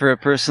difference. Not for a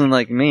person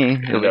like me.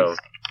 No.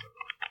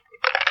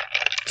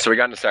 So we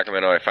got into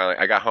Sacramento.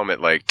 I got home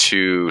at like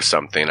 2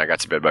 something. I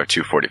got to bed by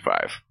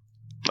 2:45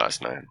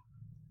 last night.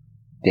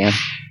 Damn.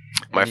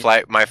 My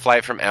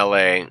flight from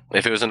LA.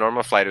 If it was a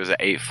normal flight, it was at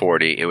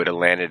 8:40. It would have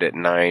landed at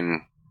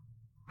 9.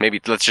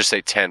 Maybe let's just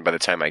say 10 by the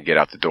time I get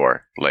out the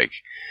door. Like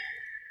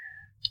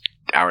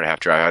hour and a half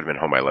drive. I'd have been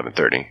home by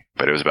 11:30.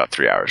 But it was about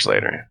 3 hours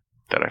later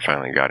that I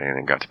finally got in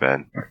and got to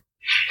bed. And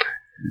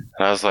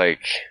I was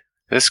like,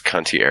 this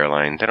cunty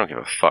airline, they don't give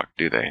a fuck,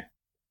 do they?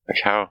 Like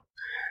how?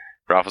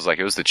 Ralph was like,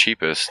 it was the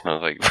cheapest. And I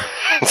was like,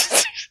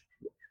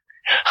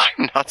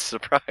 I'm not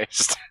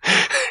surprised.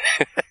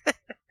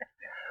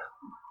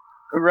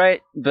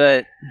 Right,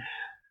 but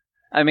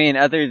I mean,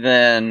 other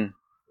than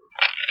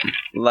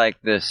like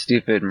the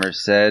stupid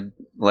Merced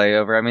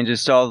layover, I mean,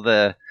 just all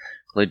the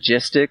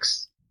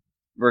logistics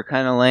were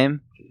kind of lame.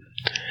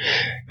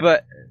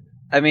 But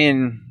I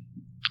mean,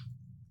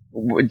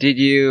 did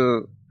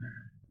you,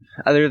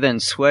 other than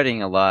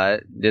sweating a lot,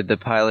 did the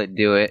pilot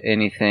do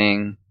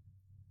anything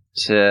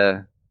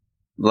to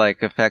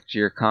like affect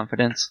your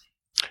confidence?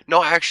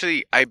 No,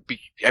 actually, I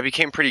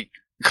became pretty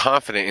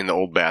confident in the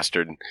old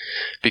bastard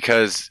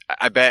because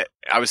I bet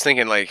I was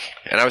thinking like,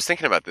 and I was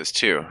thinking about this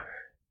too.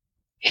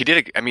 He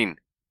did. I mean,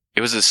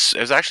 it was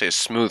actually a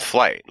smooth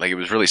flight. Like it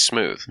was really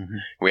smooth. Mm-hmm.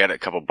 We had a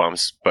couple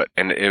bumps,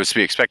 and it was to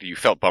be expected. You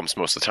felt bumps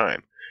most of the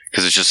time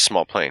because it's just a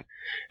small plane,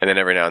 and then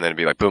every now and then it'd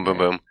be like boom, boom,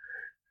 boom,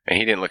 and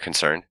he didn't look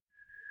concerned.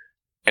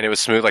 And it was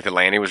smooth. Like the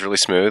landing was really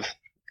smooth.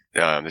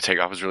 The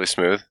takeoff was really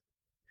smooth.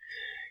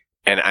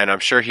 And I'm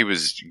sure he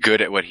was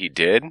good at what he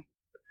did.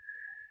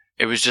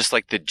 It was just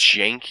like the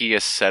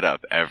jankiest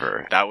setup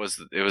ever.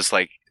 It was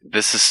like,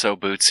 this is so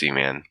Bootsy,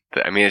 man.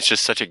 I mean, it's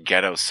just such a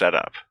ghetto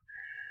setup.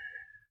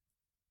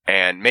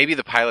 And maybe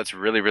the pilot's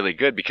really, really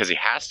good because he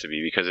has to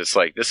be, because it's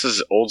like, this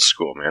is old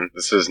school, man.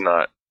 This is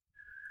not,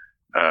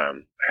 I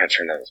had to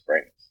turn down this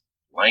brightness.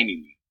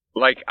 Blinding me.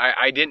 Like,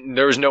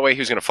 there was no way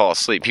he was going to fall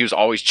asleep. He was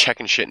always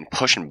checking shit and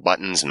pushing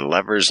buttons and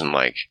levers and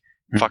like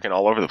fucking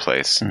all over the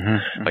place.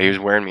 Mm-hmm. Like he was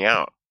wearing me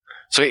out.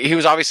 So he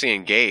was obviously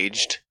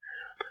engaged.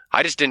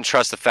 I just didn't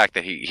trust the fact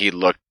that he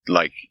looked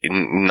like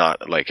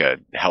not like a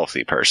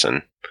healthy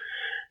person,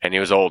 and he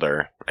was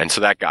older, and so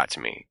that got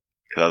to me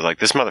because I was like,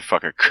 this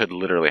motherfucker could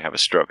literally have a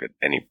stroke at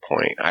any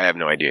point. I have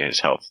no idea his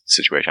health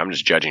situation. I'm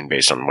just judging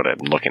based on what I'm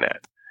looking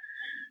at.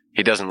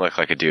 He doesn't look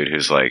like a dude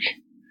who's like,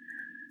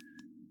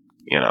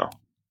 you know,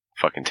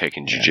 fucking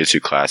taking jiu-jitsu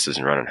classes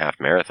and running half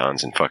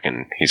marathons and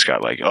fucking. He's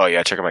got like, oh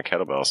yeah, check out my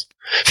kettlebells.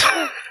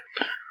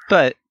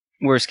 But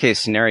worst case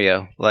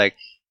scenario, like,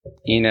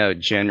 you know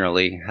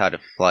generally how to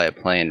fly a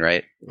plane,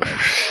 right?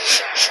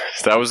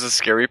 That was the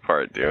scary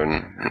part,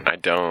 dude. I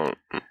don't.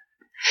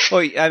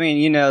 Well, I mean,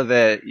 you know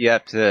that you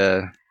have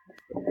to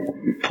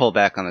pull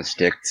back on the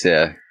stick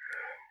to,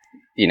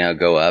 you know,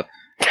 go up,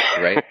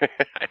 right?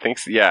 I think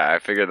so. Yeah, I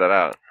figured that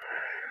out.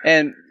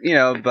 And, you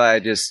know,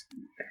 by just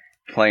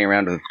playing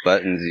around with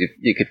buttons,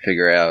 you could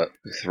figure out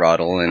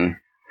throttle and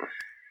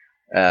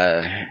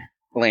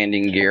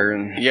landing gear.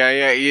 And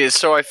yeah.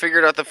 So I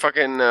figured out the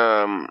fucking...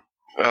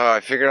 I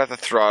figured out the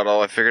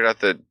throttle, I figured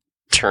out the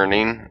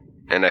turning,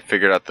 and I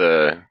figured out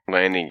the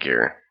landing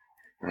gear.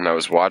 And I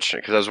was watching,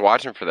 because I was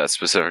watching for that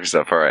specific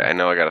stuff. All right, I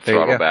know I got to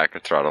throttle back or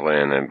throttle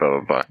in and blah,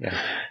 blah, blah. Yeah.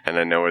 And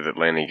I know where the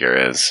landing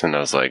gear is. And I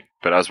was like,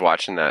 but I was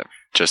watching that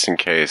just in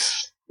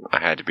case I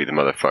had to be the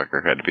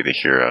motherfucker, had to be the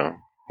hero.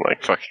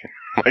 Like fucking,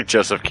 like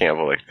Joseph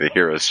Campbell, like the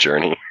hero's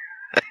journey.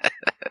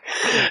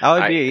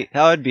 I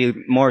would be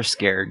more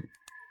scared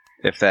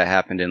if that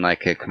happened in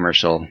like a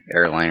commercial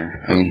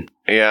airliner. I mean,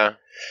 yeah.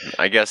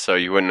 I guess so.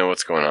 You wouldn't know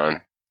what's going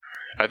on.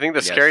 I think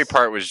the scary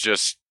part was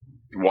just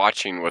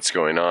watching what's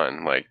going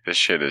on. Like, this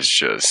shit is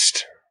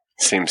just...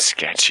 seems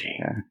sketchy.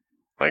 Yeah.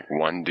 Like,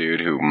 one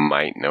dude who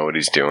might know what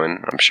he's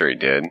doing. I'm sure he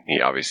did.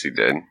 He obviously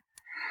did.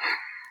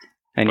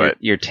 And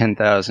you're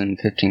 10,000,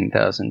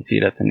 15,000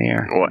 feet up in the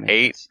air. Well,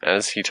 8,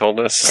 as he told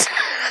us.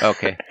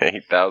 Okay.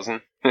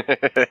 8,000.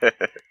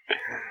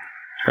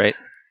 Right.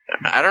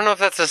 I don't know if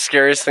that's the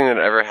scariest thing that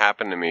ever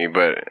happened to me,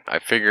 but I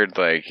figured,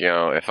 like, you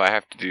know, if I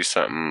have to do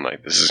something,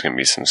 like, this is going to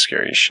be some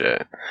scary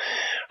shit.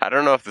 I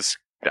don't know if it's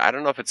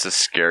the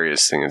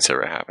scariest thing that's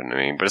ever happened to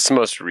me, but it's the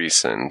most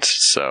recent,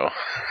 so.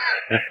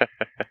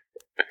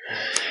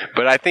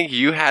 But I think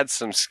you had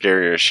some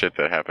scarier shit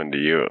that happened to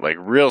you, like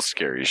real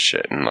scary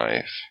shit in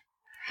life.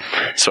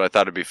 So I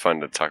thought it'd be fun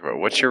to talk about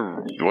what's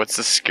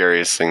the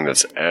scariest thing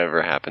that's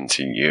ever happened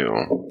to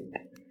you?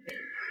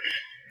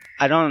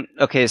 I don't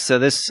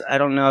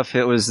know if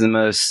it was the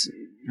most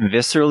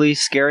viscerally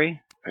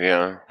scary.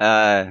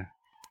 Yeah.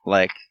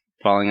 Like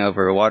falling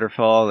over a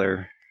waterfall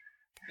or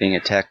being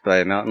attacked by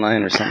a mountain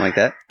lion or something like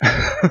that.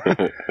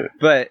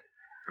 But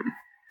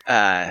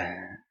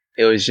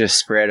it was just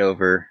spread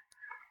over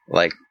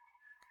like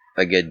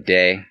a good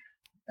day.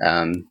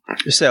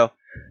 So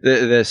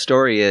the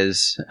story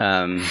is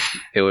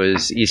it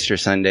was Easter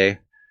Sunday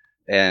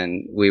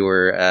and we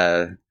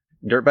were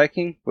dirt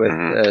biking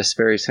with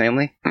Sperry's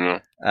family.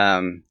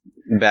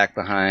 Back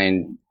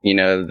behind,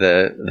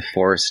 the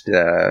forest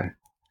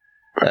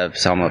of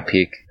Salmo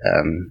Peak.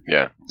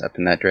 Up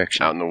in that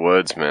direction. Out in the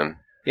woods, man.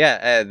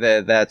 Yeah,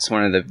 that's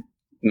one of the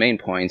main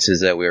points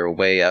is that we were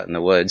way out in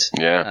the woods.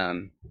 Yeah.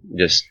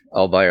 Just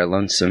all by our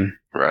lonesome.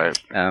 Right.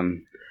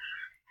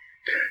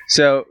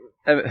 So,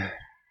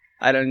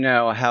 I don't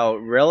know how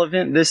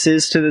relevant this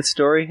is to the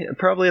story.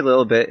 Probably a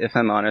little bit, if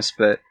I'm honest,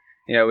 but,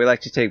 we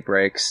like to take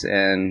breaks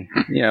and,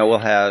 we'll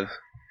have,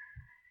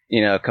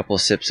 a couple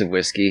sips of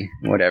whiskey,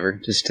 whatever,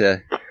 just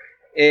to,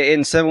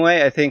 in some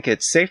way, I think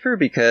it's safer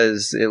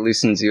because it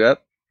loosens you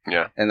up.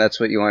 Yeah. And that's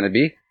what you want to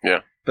be.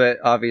 Yeah. But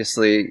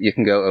obviously, you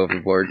can go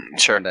overboard.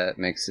 Sure. And that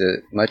makes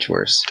it much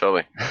worse.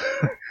 Totally.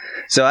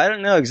 So I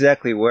don't know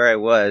exactly where I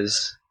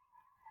was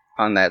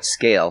on that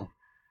scale,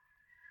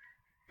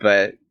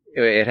 but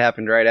it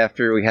happened right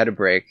after we had a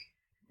break,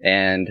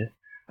 and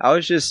I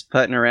was just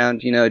putting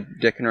around,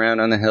 dicking around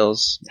on the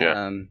hills.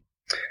 Yeah.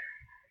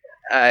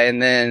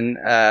 And then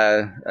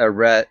a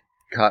rut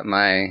caught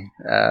my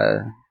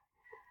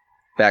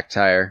back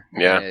tire.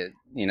 Yeah. And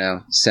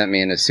it, sent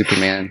me into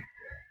Superman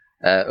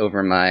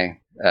over my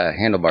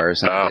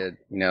handlebars. And I did,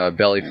 a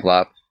belly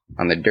flop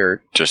on the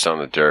dirt. Just on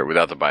the dirt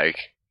without the bike.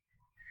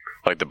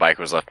 Like the bike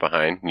was left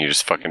behind and you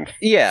just fucking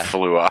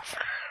flew off.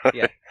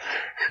 Yeah.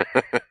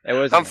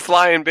 I'm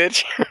flying,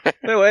 bitch.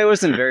 Well, it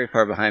wasn't very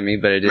far behind me,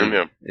 but it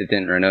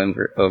didn't run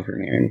over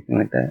me or anything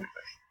like that.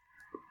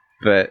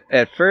 But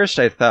at first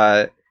I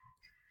thought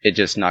it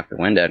just knocked the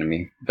wind out of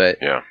me. But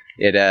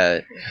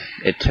I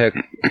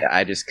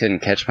just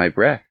couldn't catch my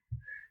breath.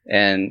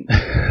 And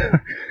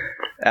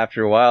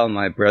after a while,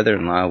 my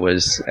brother-in-law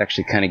was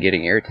actually kind of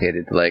getting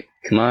irritated. Like,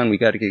 come on, we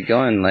got to get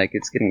going. Like,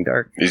 it's getting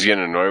dark. He's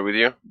getting annoyed with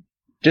you?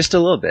 Just a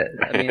little bit.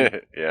 I mean,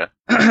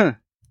 yeah.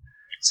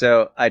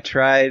 So I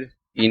tried,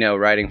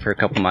 riding for a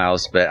couple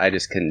miles, but I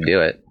just couldn't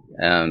do it.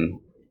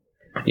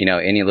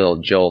 Any little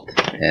jolt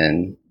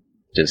and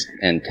just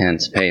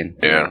intense pain.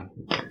 Yeah.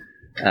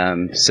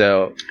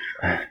 So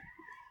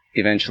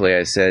eventually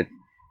I said,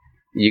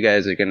 you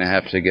guys are going to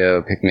have to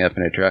go pick me up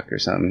in a truck or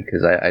something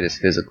because I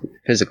just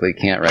physically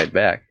can't ride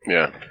back.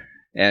 Yeah.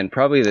 And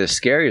probably the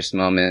scariest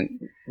moment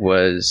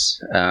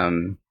was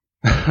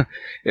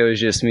it was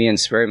just me and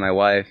Sperry, my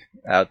wife,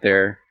 out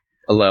there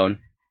alone.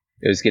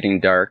 It was getting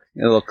dark,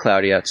 a little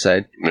cloudy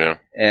outside. Yeah.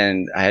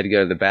 And I had to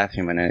go to the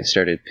bathroom and I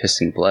started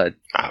pissing blood.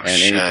 Oh,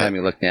 and anytime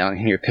you look down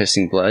and you're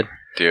pissing blood.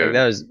 Dude.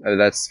 That's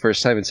the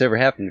first time it's ever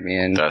happened to me.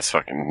 And that's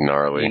fucking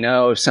gnarly.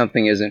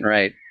 Something isn't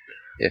right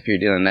if you're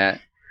doing that.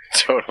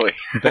 Totally.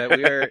 But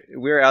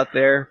we were out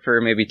there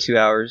for maybe 2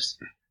 hours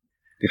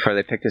before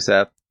they picked us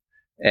up.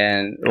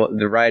 And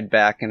the ride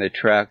back in the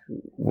truck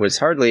was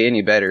hardly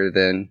any better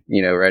than,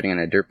 riding on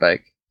a dirt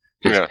bike.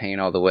 Just pain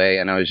all the way.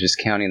 And I was just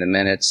counting the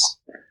minutes,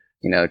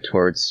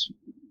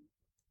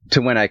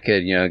 to when I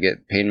could,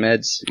 get pain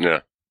meds.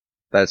 Yeah.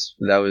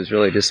 That was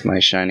really just my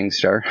shining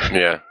star.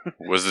 Yeah.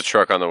 Was the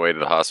truck on the way to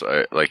the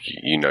hospital? Like,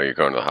 you're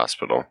going to the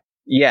hospital.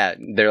 Yeah.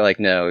 They're like,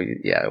 no,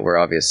 we're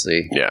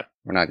obviously,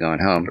 we're not going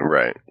home.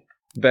 Right.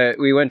 But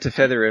we went to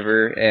Feather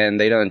River and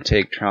they don't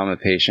take trauma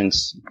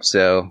patients.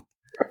 So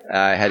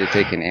I had to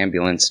take an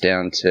ambulance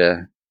down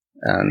to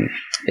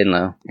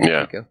Inlow.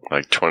 Yeah.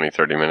 Like 20,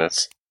 30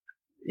 minutes.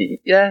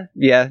 Yeah.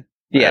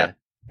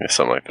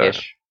 Something like that.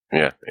 Ish.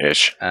 Yeah.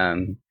 Ish.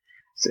 And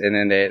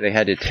then they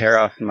had to tear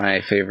off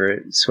my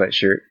favorite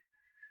sweatshirt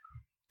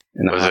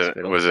in the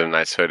hospital. Was it a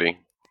nice hoodie?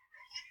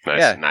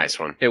 Nice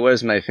one. It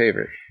was my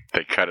favorite.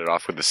 They cut it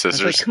off with the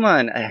scissors. I was like, come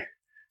on,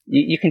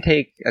 you can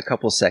take a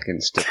couple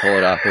seconds to pull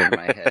it off over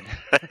my head.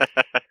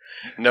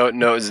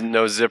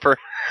 No zipper.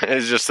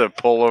 It's just a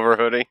pullover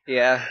hoodie.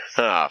 Yeah.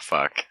 Ah,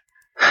 fuck.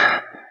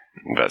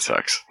 That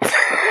sucks.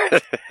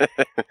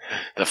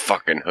 The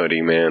fucking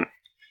hoodie, man.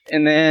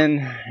 And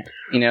then,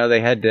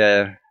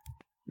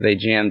 they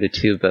jammed a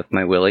tube up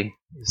my willy.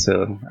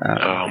 So.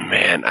 Oh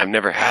man, I've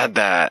never had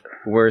that.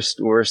 Worst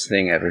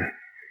thing ever.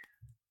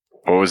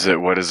 What was it?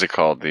 What is it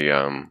called?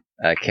 The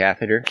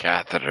catheter.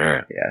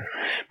 Catheter. Yeah.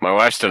 My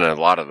wife's done a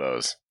lot of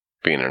those.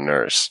 Being a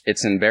nurse.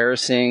 It's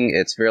embarrassing.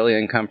 It's really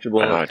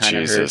uncomfortable. Oh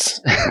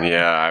Jesus.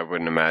 Yeah, I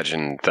wouldn't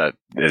imagine that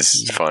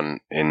is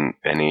fun in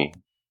any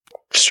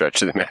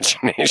stretch of the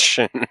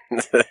imagination.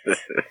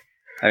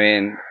 I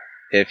mean,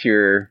 if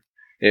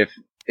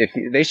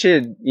they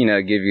should,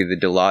 give you the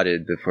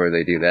Dilaudid before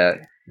they do that.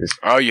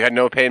 Oh, you had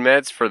no pain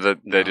meds for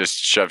they just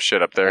shove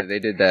shit up there? They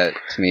did that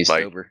to me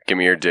sober. Give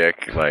me your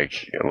dick.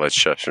 Like, let's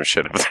shove some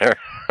shit up there.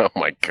 Oh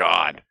my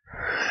God.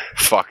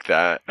 Fuck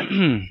that.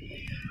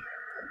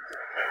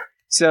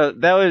 So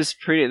that was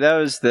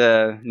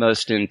the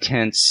most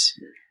intense,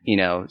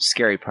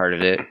 scary part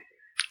of it.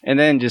 And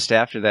then just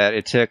after that,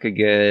 it took a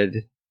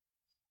good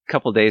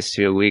couple days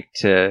to a week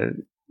to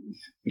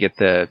get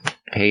the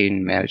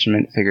pain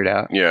management figured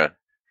out. Yeah.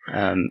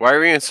 Why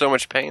are you in so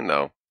much pain,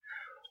 though?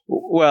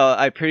 Well,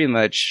 I pretty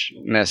much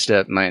messed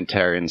up my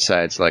entire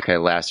insides. Like, I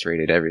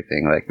lacerated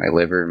everything, like my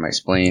liver and my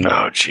spleen.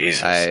 Oh,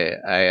 Jesus.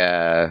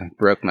 I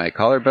broke my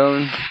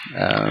collarbone.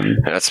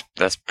 That's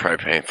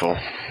probably painful.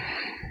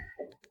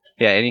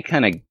 Yeah, any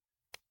kind of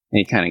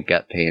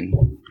gut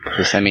pain.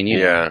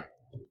 Yeah.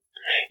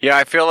 Yeah,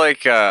 I feel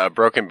like a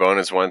broken bone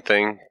is one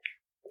thing.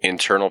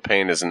 Internal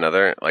pain is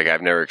another. Like,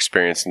 I've never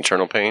experienced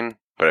internal pain,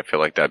 but I feel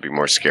like that'd be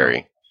more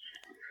scary.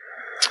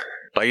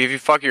 Like, if you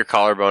fuck your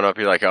collarbone up,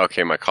 you're like,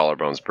 okay, my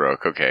collarbone's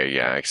broke. Okay,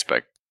 yeah, I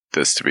expect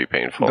this to be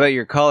painful. But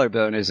your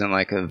collarbone isn't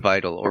like a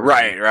vital organ.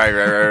 Right.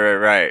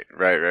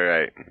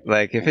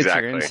 Like, if it's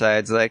your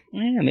insides, like,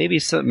 maybe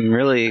something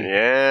really...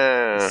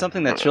 Yeah.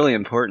 Something that's really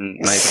important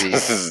might be...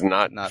 This is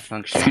not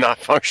functioning. Not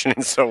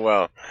functioning so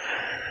well.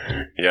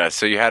 Yeah,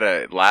 so you had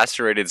a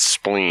lacerated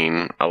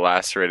spleen, a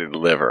lacerated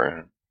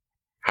liver.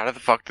 How the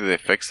fuck did they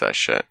fix that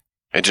shit?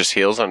 It just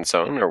heals on its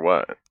own, or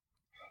what?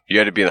 You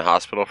had to be in the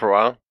hospital for a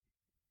while?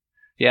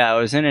 Yeah, I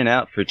was in and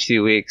out for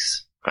 2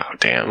 weeks. Oh,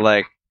 damn.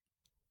 Like,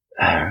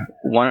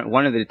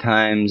 one of the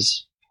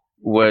times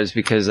was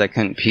because I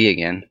couldn't pee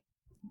again.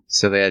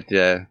 So they had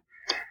to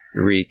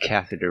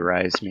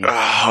recatheterize me.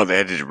 Oh, they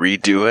had to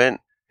redo it?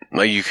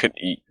 Like,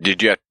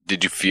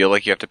 did you feel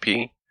like you have to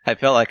pee? I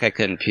felt like I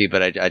couldn't pee,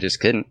 but I just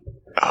couldn't.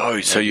 Oh,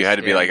 so you had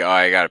to be like, oh,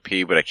 I gotta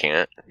pee, but I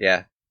can't?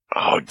 Yeah.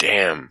 Oh,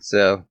 damn.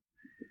 So,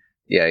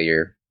 yeah,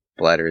 your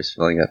bladder is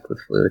filling up with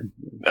fluid.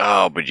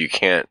 Oh, but you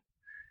can't.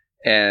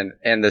 And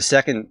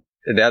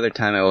the other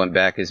time I went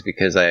back is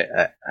because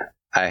I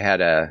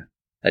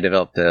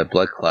developed a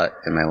blood clot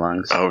in my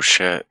lungs. Oh,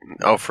 shit.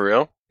 Oh, for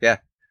real? Yeah.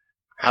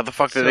 How the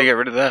fuck did they get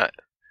rid of that?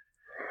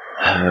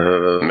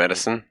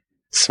 Medicine?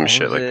 Some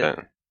shit like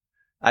that.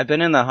 I've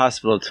been in the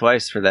hospital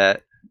twice for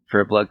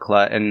a blood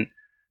clot, and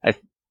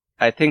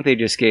I think they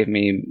just gave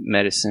me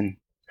medicine.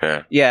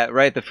 Yeah. Yeah,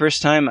 right. The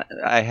first time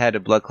I had a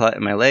blood clot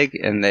in my leg,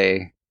 and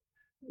they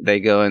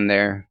go in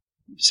there,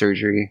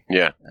 surgery.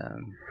 Yeah.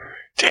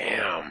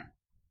 Damn.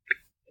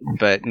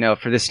 But no,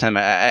 for this time,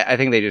 I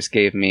think they just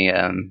gave me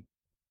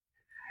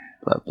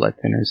blood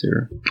thinners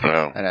or.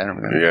 Oh. I don't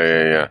remember.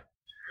 Yeah.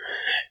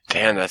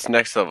 Damn, that's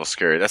next level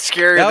scary. That's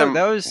scarier than...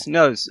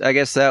 I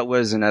guess that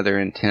was another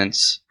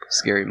intense,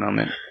 scary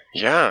moment.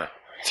 Yeah,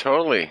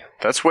 totally.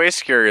 That's way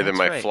scarier than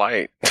my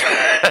flight.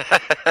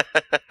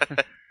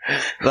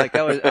 Like,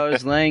 I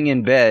was laying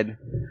in bed,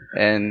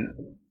 and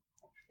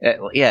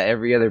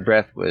every other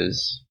breath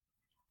was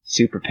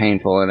super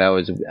painful, and I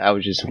was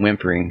just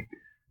whimpering.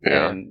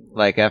 Yeah. And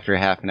like after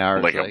half an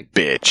hour, like a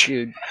bitch,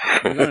 dude,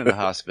 we're going to the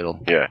hospital.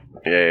 Yeah.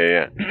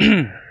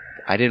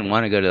 I didn't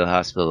want to go to the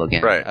hospital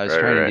again. Right. I was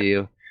trying to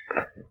do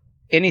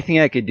anything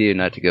I could do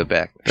not to go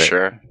back. But...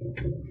 Sure.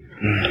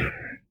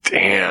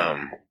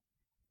 Damn.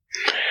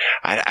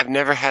 I've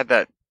never had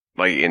that,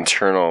 like,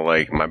 internal,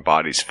 like, my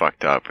body's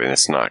fucked up and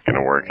it's not going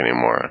to work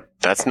anymore.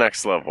 That's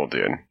next level,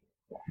 dude.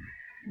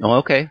 Oh,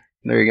 okay.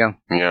 There you go.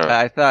 Yeah.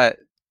 I thought,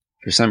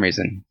 for some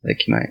reason,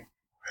 like, you might.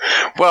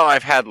 Well,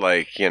 I've had,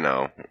 like,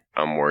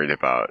 I'm worried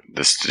about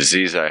this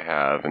disease I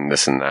have and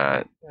this and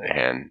that,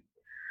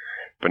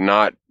 but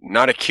not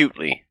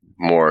acutely,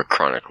 more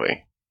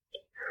chronically.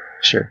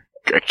 Sure.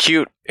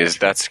 Acute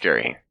that's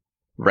scary.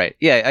 Right.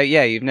 Yeah.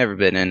 You've never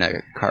been in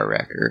a car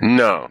wreck or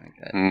no, like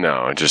that.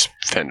 No, just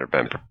fender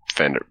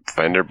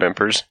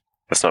bempers.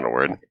 That's not a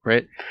word,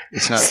 right?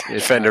 It's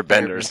fender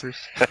benders.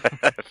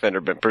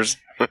 Fender bempers.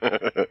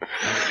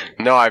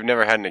 No, I've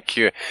never had an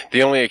acute.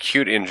 The only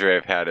acute injury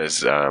I've had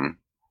is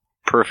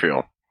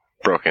peripheral,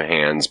 broken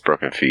hands,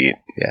 broken feet.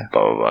 Yeah.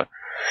 Blah blah blah.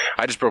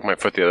 I just broke my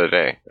foot the other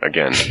day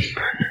again.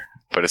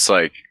 But it's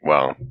like,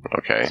 well,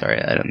 okay.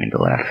 Sorry, I don't mean to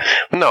laugh.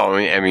 No,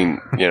 I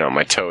mean,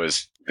 my toe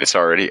it's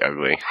already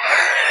ugly.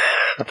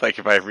 Like,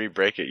 if I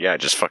re-break it, yeah,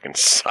 it just fucking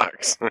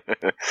sucks.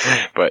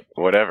 But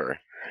whatever.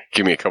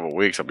 Give me a couple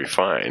weeks, I'll be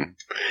fine.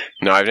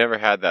 No, I've never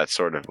had that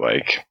sort of,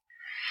 like...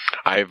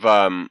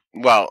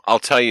 I'll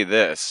tell you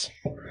this.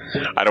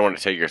 I don't want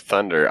to take your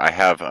thunder. I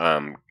have,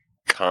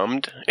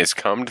 cummed. Is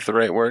cummed the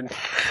right word?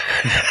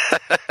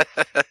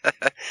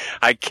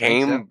 I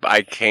came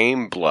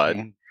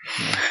blood.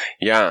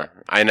 Yeah,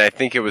 and I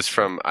think it was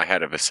I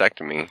had a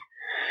vasectomy,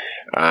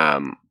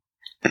 and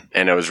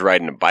I was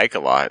riding a bike a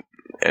lot,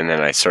 and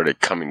then I started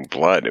coming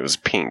blood. It was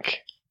pink.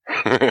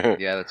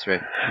 Yeah, that's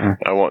right.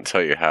 I won't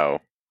tell you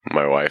how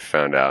my wife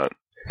found out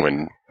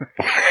when...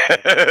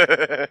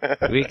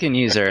 We can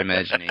use our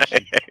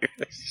imagination.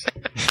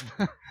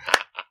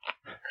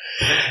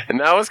 And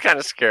that was kind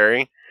of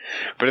scary.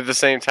 But at the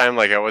same time,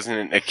 like, I wasn't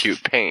in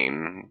acute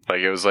pain.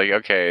 Like, it was like,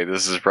 okay,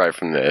 this is right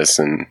from this.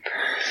 And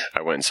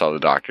I went and saw the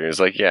doctor. He was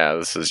like, yeah,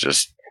 this is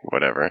just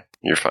whatever.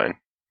 You're fine.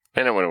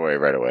 And it went away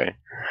right away.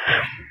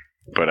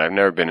 But I've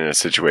never been in a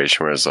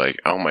situation where it's like,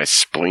 oh, my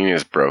spleen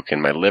is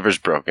broken. My liver's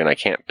broken. I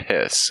can't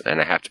piss.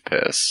 And I have to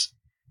piss.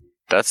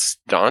 That's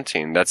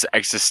daunting. That's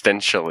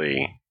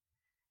existentially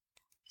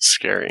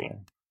scary.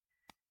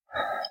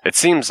 It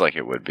seems like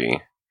it would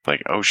be.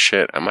 Like, oh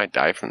shit, I might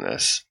die from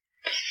this.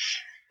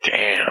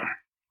 Damn.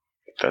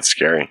 That's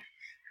scary.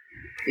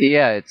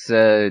 Yeah, it's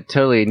a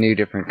totally new,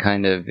 different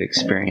kind of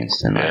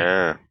experience.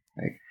 Yeah.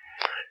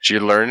 Did you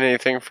learn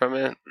anything from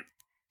it?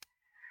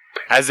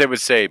 As they would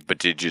say, but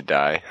did you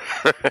die?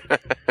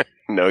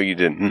 No, you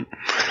didn't.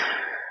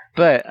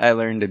 But I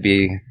learned to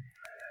be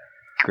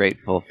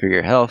grateful for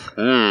your health.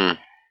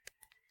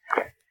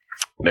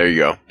 There you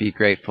go. Be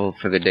grateful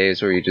for the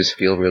days where you just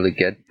feel really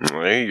good.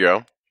 There you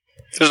go.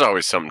 There's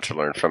always something to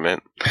learn from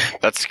it.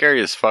 That's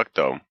scary as fuck,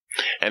 though.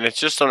 And it's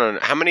just on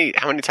how many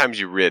times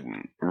you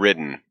ridden?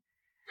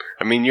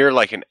 I mean, you're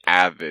like an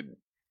avid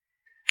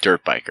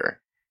dirt biker.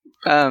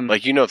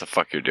 Like, you know what the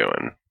fuck you're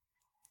doing.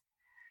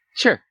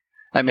 Sure.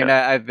 I mean,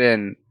 Yeah. I've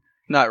been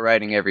not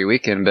riding every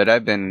weekend, but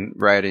I've been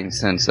riding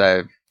since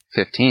I'm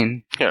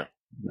 15. Yeah.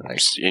 Like,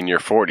 And you're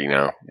 40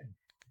 now.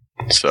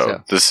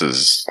 So this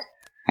is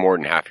more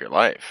than half your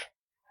life.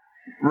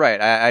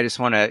 right. I just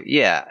want to,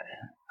 yeah.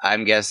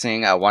 I'm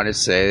guessing, I want to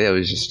say it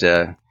was just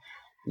a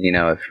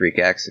freak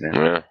accident.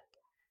 Yeah.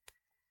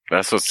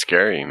 That's what's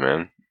scary,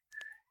 man.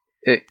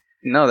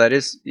 No, that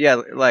is,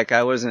 yeah, like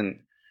I wasn't,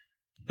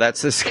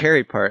 that's the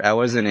scary part. I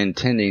wasn't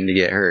intending to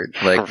get hurt.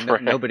 Like,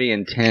 Right. nobody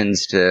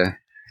intends to,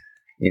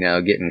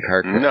 get in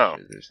car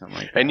crashes or something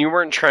like that. And you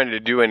weren't trying to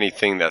do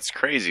anything that's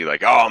crazy,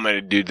 like, oh, I'm going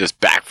to do this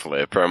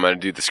backflip, or I'm going to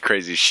do this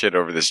crazy shit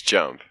over this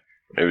jump.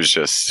 It was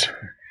just...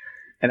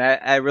 And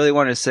I really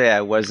want to say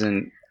I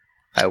wasn't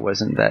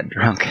that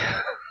drunk.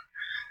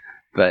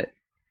 But,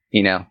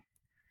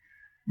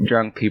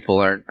 drunk people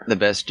aren't the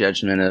best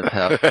judgment of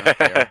how drunk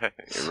they are.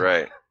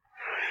 Right.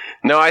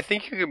 No, I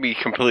think you could be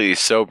completely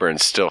sober and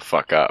still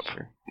fuck up.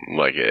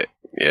 Like,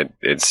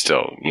 it's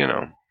still,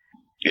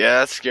 Yeah,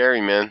 that's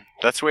scary, man.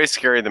 That's way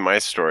scarier than my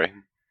story.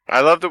 I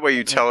love the way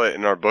you tell it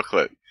in our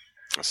booklet.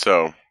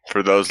 So,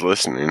 for those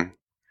listening,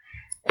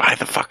 buy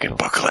the fucking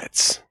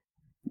booklets.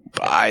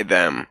 Buy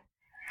them.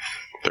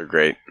 They're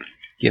great.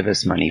 Give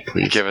us money,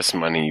 please. Give us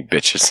money, you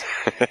bitches.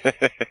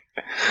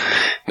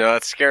 No,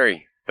 that's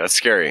scary. That's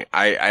scary.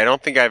 I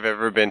don't think I've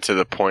ever been to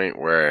the point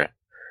where...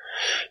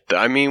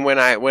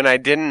 when I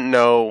didn't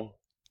know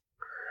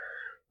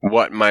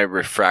what my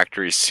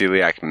refractory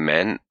celiac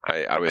meant,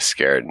 I was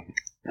scared.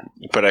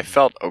 But I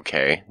felt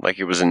okay. Like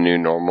it was a new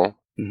normal.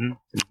 Mm-hmm.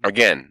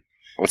 Again,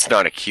 it's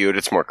not acute.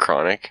 It's more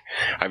chronic.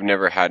 I've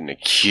never had an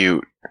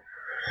acute...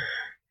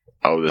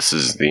 Oh, this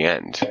is the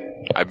end.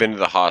 I've been to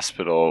the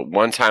hospital.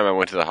 One time I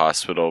went to the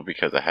hospital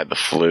because I had the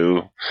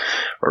flu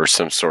or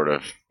some sort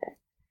of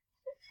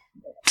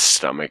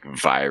stomach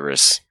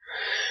virus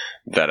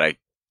that I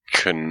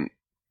couldn't,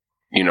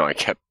 I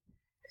kept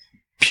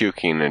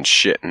puking and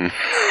shitting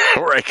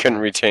or I couldn't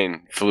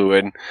retain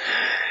fluid.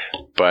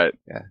 But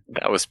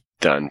that was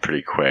done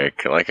pretty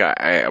quick. Like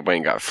I went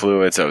and got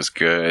fluids. I was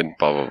good,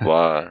 blah, blah,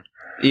 blah.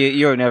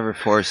 You were never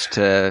forced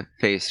to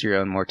face your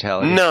own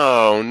mortality.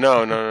 No.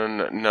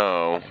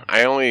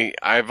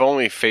 I've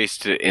only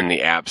faced it in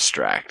the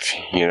abstract.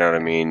 You know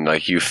what I mean?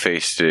 Like you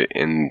faced it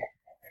in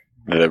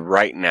the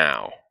right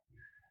now.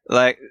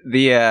 Like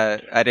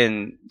I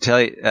didn't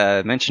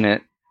mention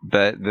it,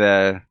 but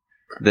the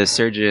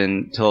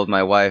surgeon told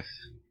my wife,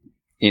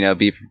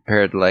 be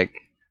prepared. Like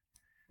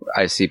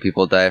I see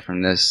people die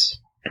from this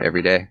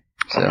every day.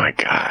 So. Oh my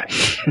God.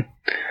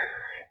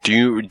 Do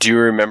you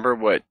remember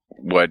what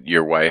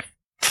your wife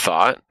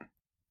thought?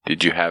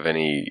 Did you have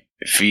any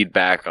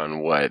feedback on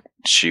what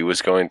she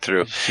was going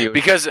through?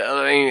 Because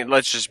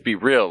let's just be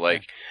real.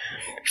 Like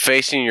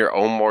facing your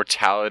own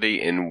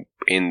mortality in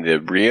the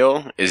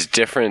real is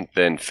different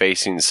than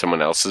facing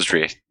someone else's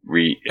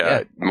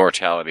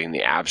mortality in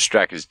the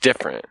abstract is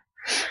different.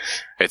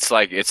 It's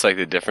like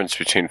the difference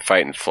between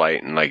fight and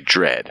flight and like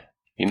dread.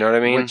 You know what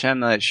I mean? Which I'm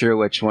not sure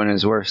which one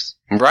is worse.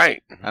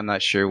 Right. I'm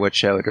not sure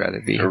which I would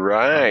rather be.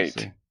 Right.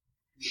 Honestly.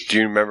 Do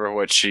you remember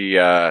what she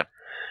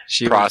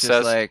she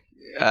processed? Was just like,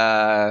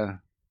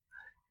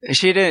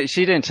 she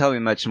didn't tell me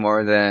much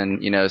more than,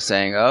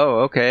 saying,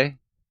 oh, okay.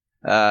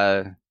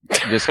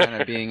 Just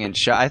kind of being in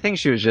shock. I think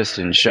she was just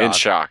in shock. In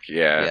shock,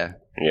 yeah.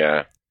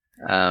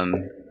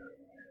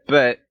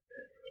 But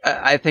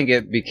I think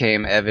it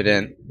became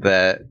evident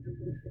that,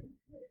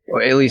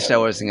 or at least I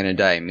wasn't going to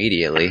die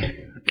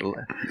immediately.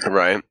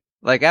 Right.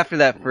 Like after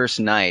that first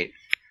night,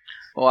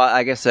 well,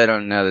 I guess I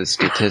don't know the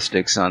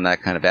statistics on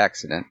that kind of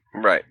accident.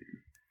 Right.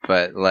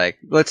 But like,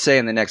 let's say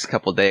in the next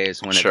couple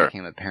days when it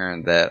became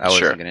apparent that I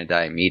wasn't going to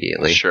die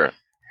immediately. Sure.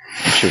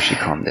 I'm sure she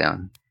calmed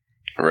down.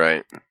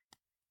 Right.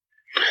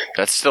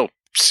 That's still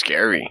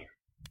scary.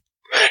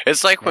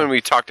 It's like when we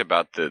talked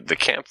about the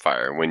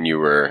campfire when you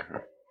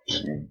were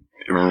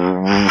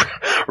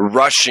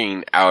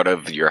rushing out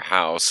of your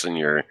house and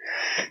your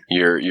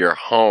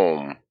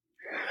home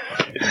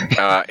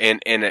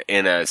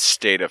in a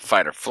state of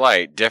fight or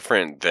flight,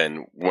 different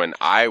than when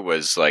I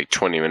was like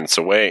 20 minutes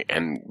away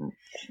and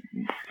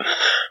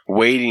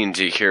waiting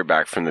to hear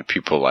back from the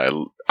people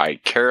I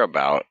care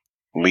about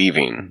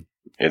leaving.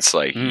 It's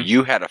like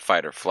you had a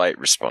fight or flight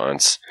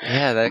response.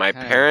 Yeah, my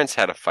parents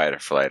had a fight or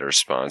flight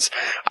response.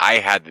 I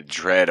had the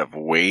dread of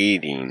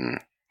waiting.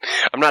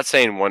 I'm not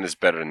saying one is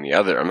better than the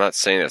other. I'm not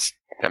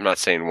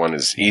saying one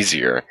is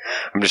easier.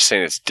 I'm just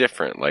saying it's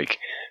different. Like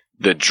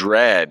the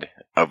dread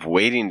of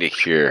waiting to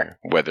hear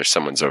whether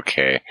someone's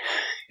okay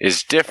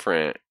is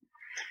different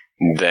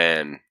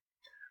than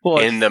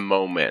in the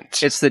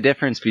moment. It's the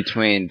difference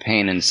between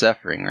pain and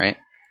suffering, right?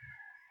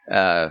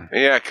 Yeah,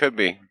 it could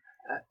be.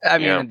 I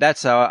mean,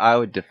 that's how I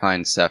would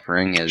define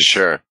suffering. Is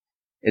sure.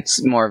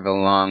 It's more of a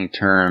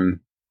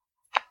long-term,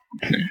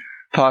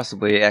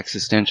 possibly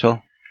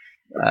existential,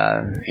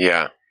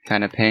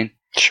 kind of pain.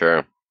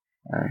 Sure.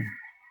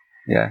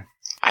 Yeah.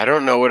 I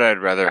don't know what I'd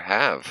rather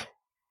have.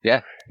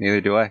 Yeah,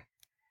 neither do I.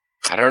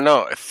 I don't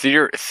know.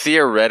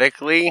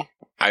 Theoretically,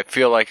 I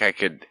feel like I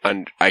could.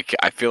 I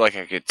feel like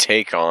I could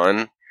take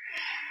on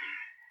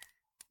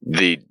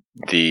the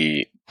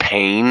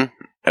pain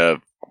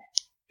of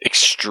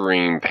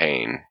extreme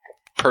pain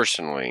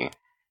personally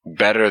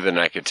better than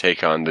I could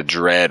take on the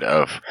dread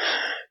of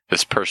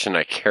this person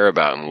I care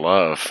about and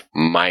love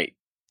might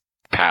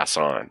pass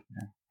on.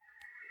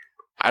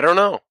 I don't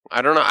know.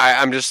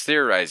 I'm just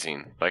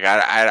theorizing. Like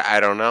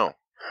I don't know.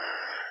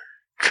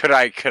 Could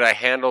I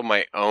handle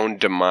my own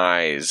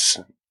demise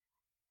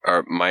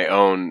or my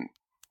own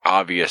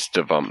obvious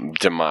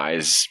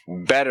demise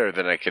better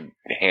than I could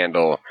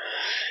handle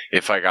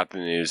if I got the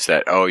news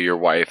that, oh, your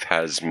wife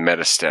has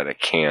metastatic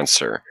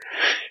cancer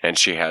and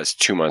she has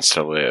 2 months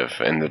to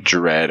live, and the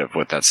dread of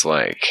what that's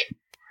like.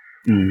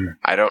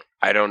 I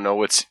don't know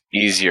what's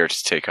easier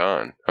to take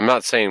on. I'm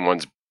not saying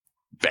one's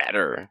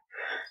better.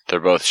 They're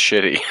both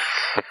shitty.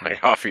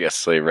 Like,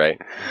 obviously, right?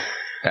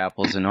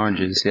 Apples and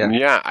oranges, yeah.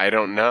 Yeah, I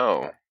don't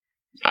know.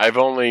 I've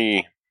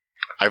only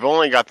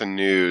got the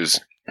news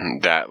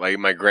that, like,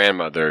 my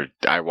grandmother,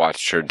 I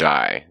watched her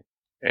die,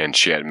 and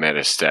she had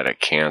metastatic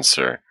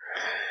cancer.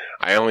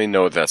 I only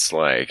know what that's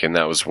like, and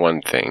that was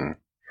one thing.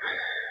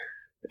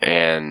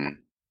 And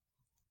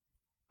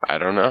I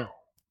don't know.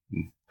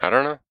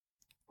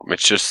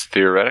 It's just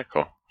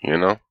theoretical, you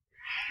know?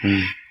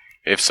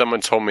 If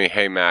someone told me,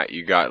 hey, Matt,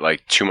 you got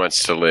like 2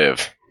 months to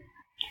live,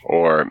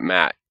 or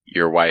Matt,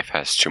 your wife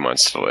has 2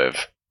 months to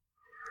live,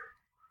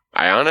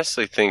 I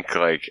honestly think,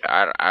 like,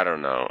 I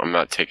don't know. I'm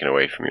not taking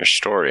away from your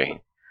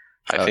story.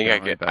 I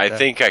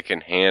think I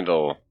can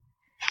handle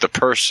the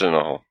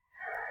personal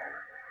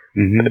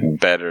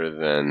better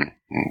than,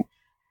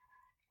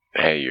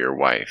 hey, your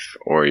wife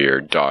or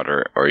your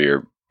daughter or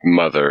your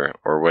mother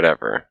or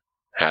whatever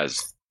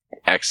has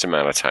X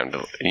amount of time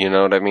to, you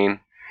know what I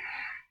mean?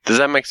 Does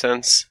that make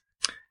sense?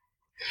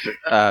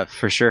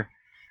 For sure.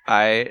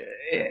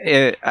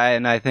 If I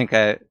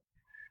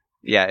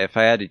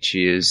had to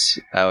choose,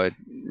 I would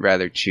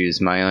rather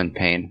choose my own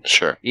pain.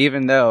 Sure.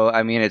 Even though,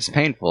 I mean, it's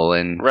painful,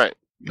 and right.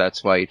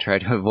 That's why you try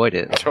to avoid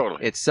it.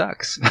 Totally. It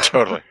sucks.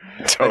 Totally.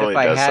 But if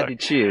I had to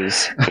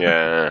choose.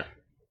 Yeah.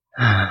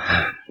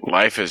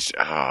 Life is,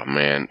 oh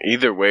man.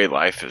 Either way,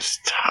 life is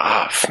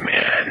tough,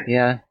 man.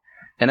 Yeah.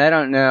 And I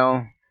don't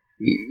know,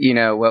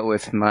 what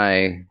with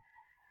my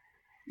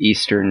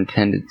Eastern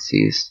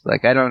tendencies.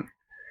 Like, I don't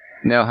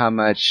know how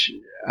much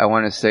I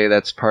want to say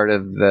that's part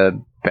of the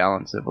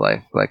balance of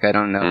life. Like, I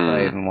don't know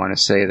if I even want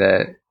to say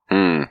that.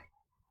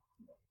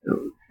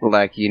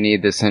 Like, you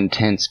need this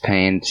intense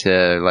pain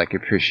to, like,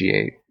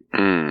 appreciate,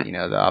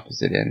 the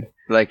opposite end.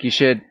 Like, you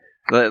should,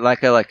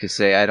 like I like to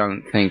say, I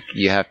don't think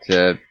you have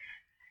to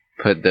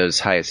put those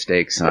high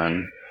stakes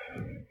on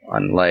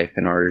life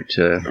in order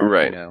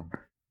to,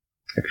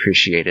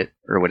 appreciate it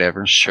or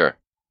whatever. Sure.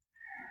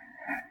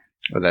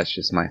 Well, that's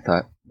just my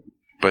thought.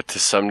 But to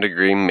some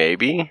degree,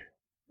 maybe?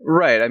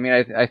 Right. I mean,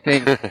 I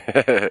think,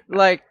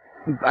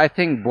 I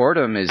think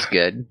boredom is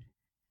good.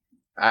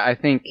 I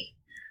think...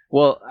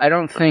 Well, I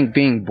don't think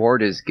being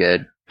bored is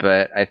good,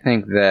 but I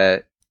think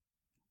that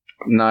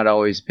not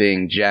always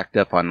being jacked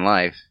up on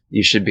life,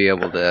 you should be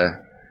able to...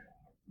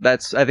 I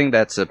think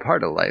that's a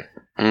part of life.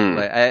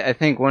 Like, I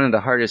think one of the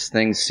hardest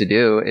things to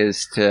do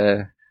is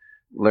to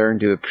learn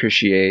to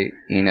appreciate,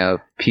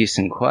 peace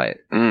and quiet.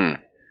 Yeah,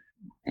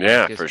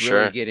 just for really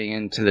sure. Getting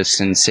into the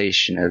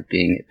sensation of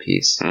being at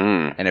peace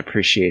and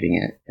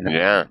appreciating it. And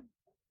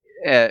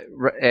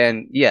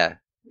yeah.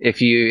 If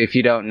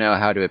you don't know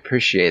how to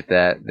appreciate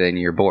that, then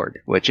you're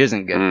bored, which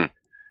isn't good.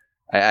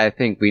 I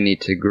think we need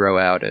to grow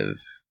out of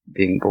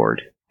being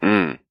bored.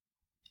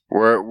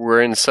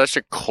 We're in such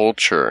a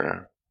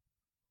culture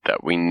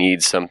that we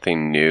need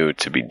something new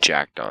to be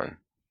jacked on.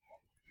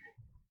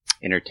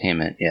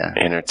 Entertainment, yeah.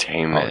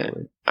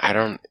 Hollywood. I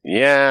don't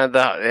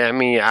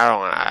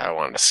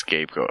want to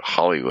scapegoat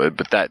Hollywood,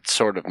 but that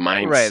sort of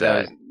mindset.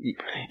 Right.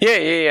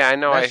 Yeah. I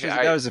know.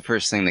 That was the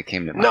first thing that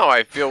came to mind. No,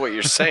 I feel what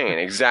you're saying.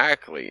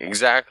 Exactly.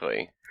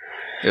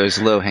 It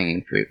was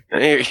low-hanging fruit.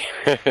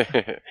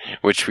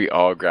 Which we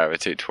all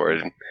gravitate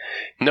toward.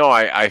 No,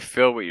 I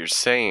feel what you're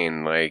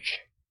saying. Like,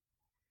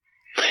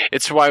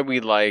 it's why we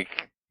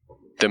like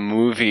the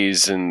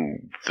movies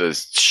and the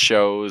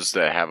shows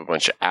that have a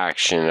bunch of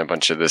action, a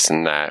bunch of this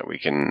and that.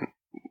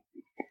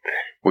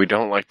 We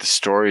don't like the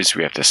stories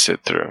we have to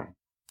sit through.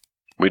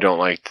 We don't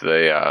like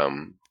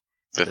the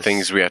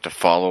things we have to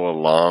follow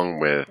along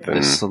with. And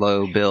the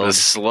slow build. The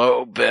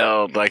slow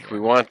build. Like, we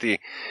want the...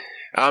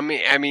 I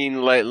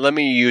mean, let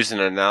me use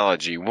an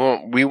analogy.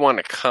 We want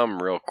to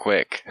come real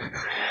quick,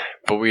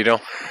 but we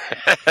don't...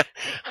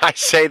 I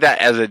say that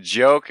as a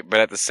joke, but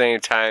at the same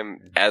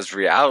time, as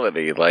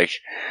reality. Like,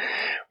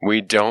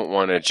 we don't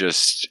want to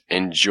just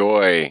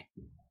enjoy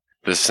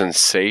the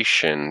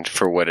sensation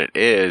for what it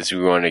is.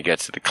 We want to get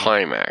to the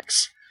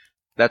climax.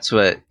 That's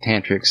what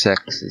tantric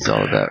sex is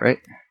all about, right?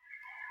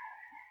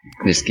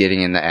 Just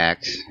getting in the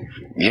act.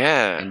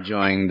 Yeah.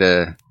 Enjoying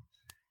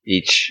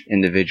each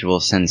individual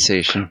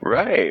sensation.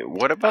 Right.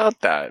 What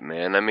about that,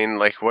 man? I mean,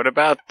 like, what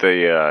about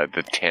the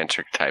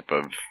tantric type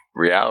of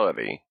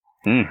reality?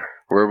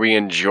 Where we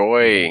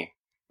enjoy,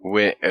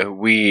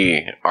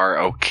 we are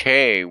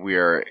okay, we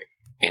are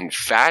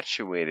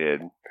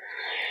infatuated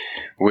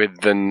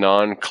with the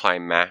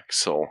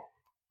non-climaxal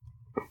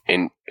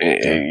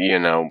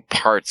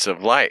parts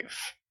of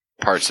life,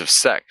 parts of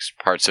sex,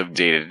 parts of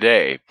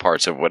day-to-day,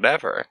 parts of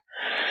whatever.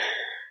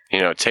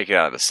 Take it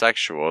out of the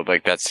sexual,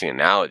 like, that's the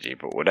analogy,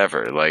 but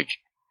whatever. Like,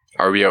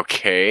 are we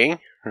okay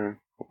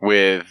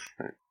with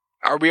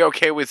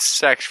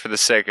sex for the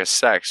sake of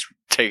sex?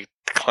 Take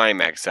the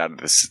climax out of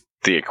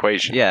the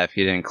equation. Yeah, if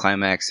you didn't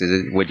climax,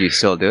 would you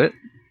still do it?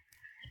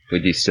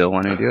 Would you still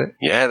want to do it?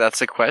 Yeah,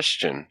 that's a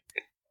question.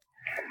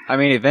 I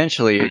mean,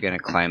 eventually you're going to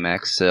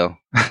climax, so...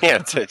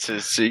 yeah,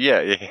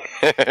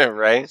 yeah,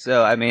 right?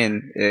 So, I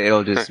mean,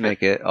 it'll just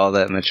make it all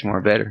that much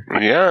more better.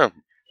 Yeah.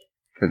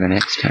 For the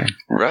next time.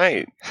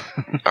 Right.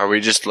 Are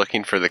we just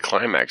looking for the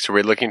climax? Are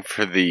we looking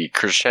for the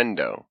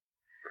crescendo?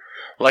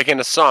 Like in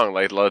a song,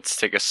 like, let's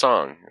take a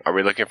song. Are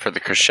we looking for the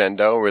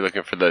crescendo? Are we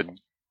looking for the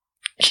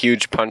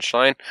huge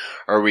punchline?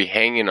 Or are we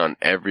hanging on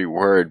every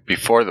word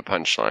before the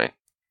punchline?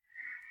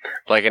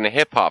 Like in a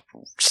hip-hop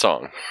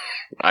song.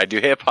 I do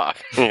hip-hop,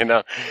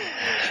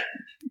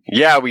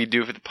 Yeah, we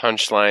do the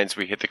punchlines,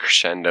 we hit the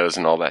crescendos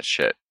and all that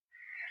shit.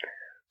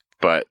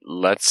 But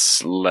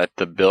let's let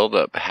the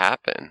build-up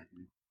happen.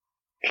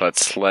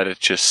 Let's let it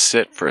just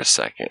sit for a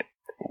second.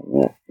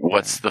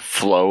 What's the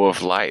flow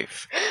of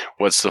life?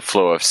 What's the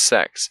flow of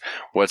sex?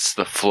 What's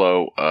the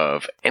flow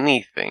of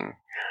anything?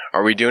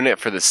 Are we doing it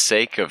for the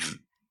sake of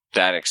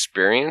that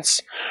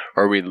experience?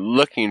 Or are we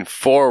looking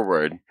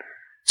forward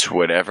to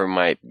whatever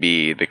might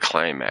be the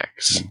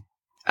climax?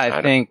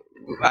 I think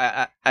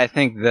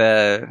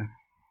the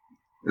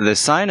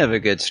sign of a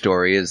good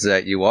story is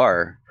that you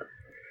are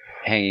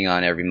hanging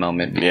on every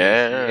moment.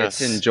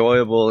 Yes. It's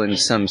enjoyable in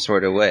some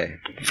sort of way.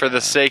 For the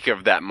sake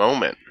of that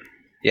moment.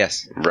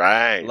 Yes.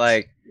 Right.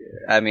 Like,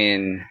 I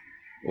mean,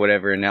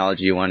 whatever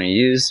analogy you want to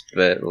use,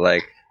 but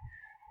like,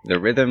 the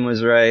rhythm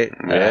was right.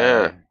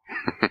 Yeah.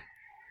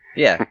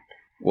 Yeah.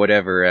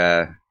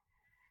 Whatever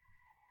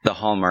the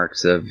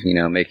hallmarks of,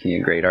 making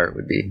a great art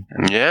would be.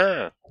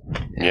 Yeah.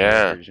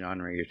 Yeah. Whatever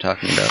genre you're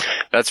talking about.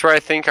 That's where I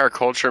think our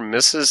culture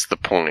misses the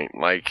point.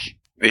 Like,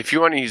 if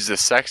you want to use the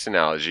sex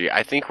analogy,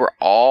 I think we're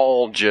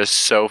all just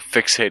so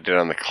fixated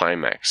on the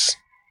climax.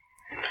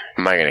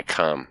 Am I going to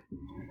come?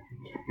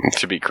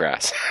 To be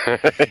crass,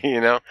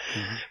 Mm-hmm.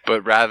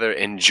 But rather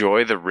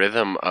enjoy the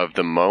rhythm of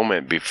the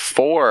moment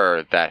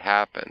before that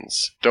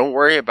happens. Don't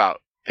worry about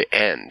the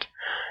end.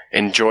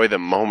 Enjoy the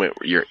moment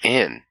you're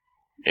in.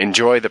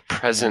 Enjoy the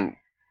present.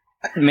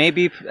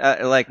 Maybe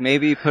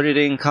put it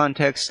in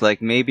context.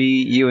 Like, maybe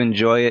you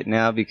enjoy it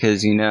now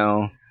because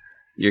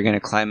you're going to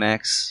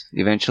climax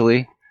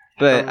eventually.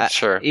 But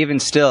sure. Even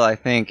still, I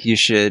think you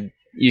should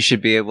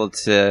be able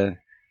to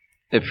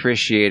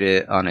appreciate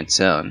it on its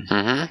own.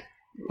 Mm-hmm.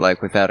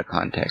 Like, without a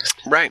context.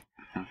 Right.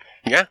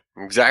 Yeah,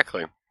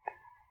 exactly.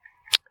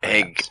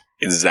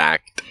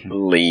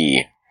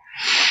 Exactly.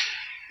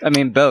 I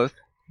mean, both.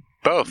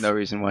 Both. No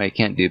reason why you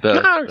can't do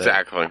both. No,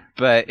 exactly.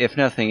 But if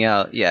nothing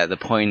else, yeah, the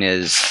point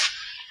is,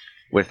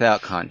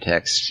 without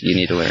context, you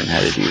need to learn how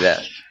to do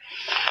that.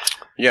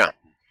 Yeah.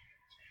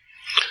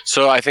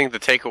 So I think the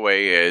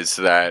takeaway is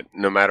that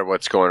no matter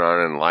what's going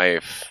on in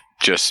life,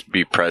 just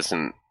be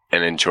present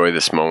and enjoy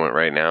this moment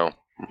right now.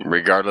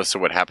 Regardless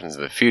of what happens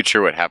in the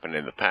future, what happened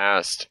in the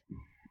past.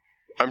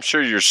 I'm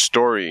sure your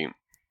story...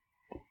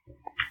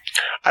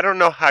 I don't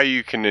know how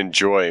you can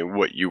enjoy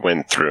what you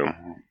went through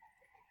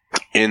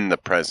in the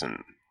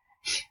present.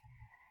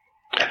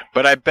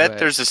 But I bet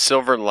there's a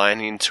silver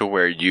lining to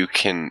where you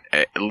can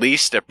at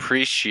least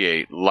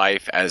appreciate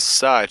life as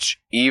such,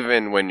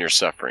 even when you're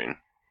suffering.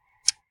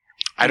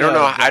 I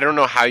don't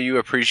know how you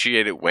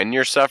appreciate it when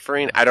you're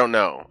suffering. I don't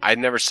know. I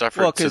never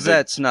suffered. Well, because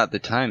that's not the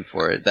time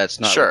for it. That's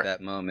not what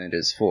that moment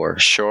is for.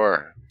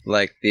 Sure.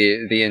 Like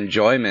the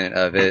enjoyment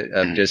of it,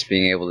 of just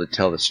being able to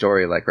tell the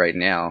story, like right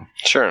now.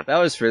 Sure. That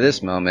was for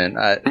this moment.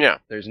 Yeah.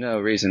 There's no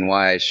reason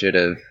why I should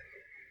have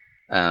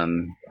I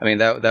mean,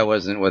 that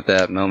wasn't what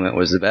that moment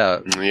was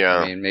about. Yeah.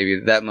 I mean,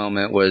 maybe that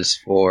moment was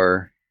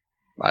for,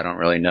 I don't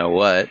really know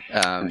what.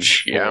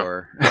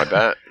 For I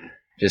bet.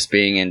 Just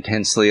being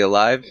intensely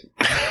alive,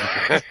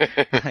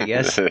 I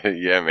guess.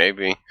 Yeah,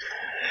 maybe.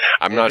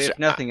 If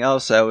nothing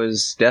else, I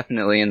was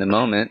definitely in the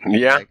moment.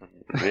 Yeah.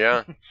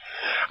 Yeah.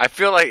 I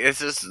feel like it's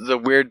just the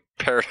weird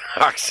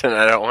paradox, and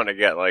I don't want to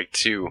get like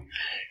too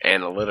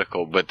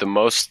analytical, but the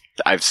most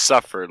I've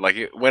suffered,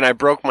 like when I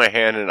broke my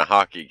hand in a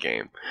hockey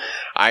game,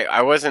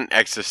 I wasn't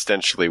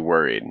existentially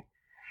worried,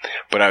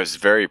 but I was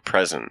very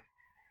present.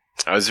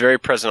 I was very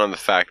present on the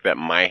fact that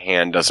my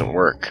hand doesn't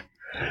work,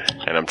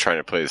 and I'm trying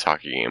to play this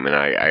hockey game, and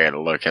I got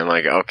to look, and I'm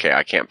like, okay,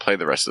 I can't play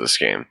the rest of this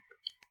game.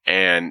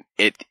 And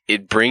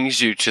it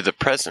brings you to the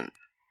present.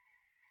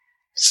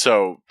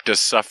 So, does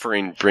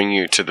suffering bring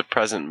you to the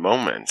present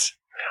moment?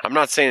 I'm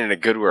not saying in a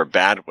good or a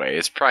bad way.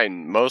 It's probably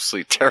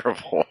mostly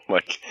terrible.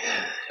 Like,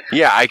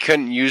 yeah, I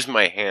couldn't use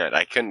my hand.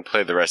 I couldn't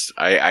play the rest.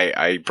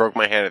 I broke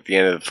my hand at the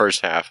end of the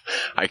first half.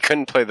 I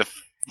couldn't play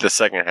the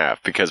second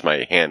half because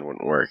my hand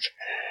wouldn't work.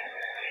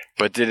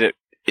 But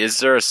is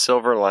there a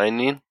silver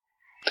lining?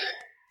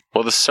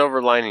 Well, the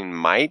silver lining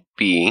might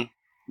be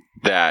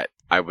that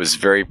I was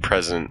very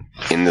present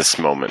in this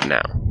moment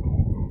now.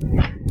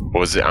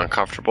 Was it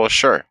uncomfortable?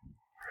 Sure.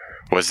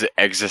 Was it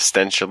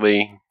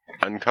existentially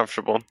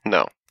uncomfortable?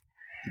 No.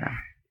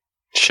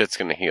 Shit's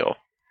gonna heal.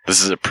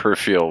 This is a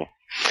peripheral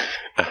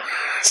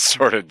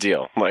sort of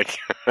deal. Like,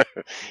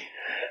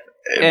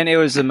 and it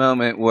was a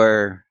moment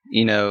where,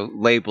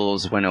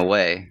 labels went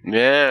away.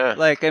 Yeah.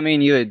 Like, I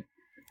mean,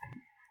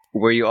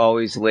 were you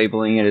always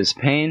labeling it as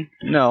pain?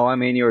 No, I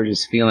mean, you were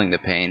just feeling the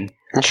pain.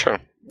 Sure.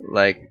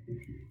 Like,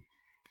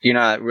 you're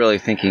not really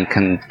thinking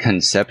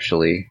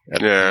conceptually of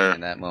pain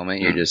in that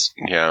moment. You're just...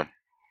 Yeah.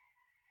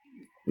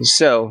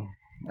 So,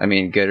 I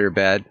mean, good or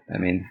bad? I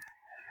mean,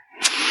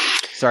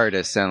 sorry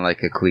to sound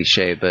like a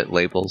cliche, but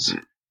labels.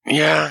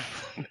 Yeah.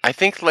 I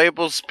think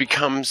labels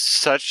become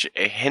such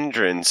a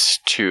hindrance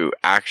to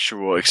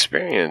actual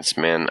experience,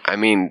 man. I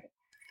mean,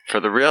 for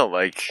the real,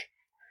 like,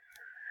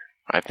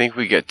 I think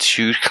we get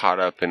too caught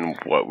up in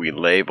what we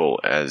label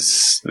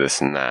as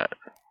this and that,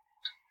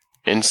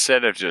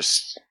 instead of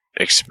just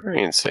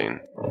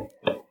experiencing.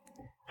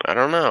 I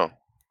don't know.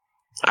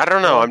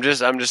 I'm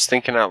just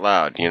thinking out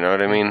loud. You know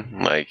what I mean?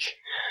 Like,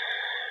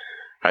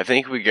 I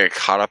think we get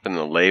caught up in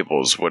the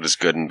labels. What is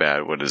good and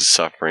bad? What is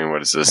suffering?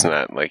 What is this and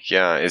that? Like,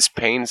 yeah, is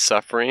pain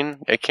suffering?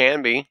 It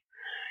can be.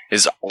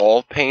 Is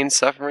all pain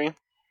suffering?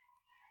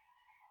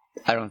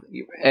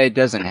 It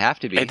doesn't have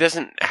to be. It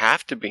doesn't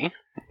have to be.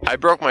 I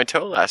broke my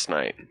toe last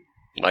night.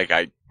 Like,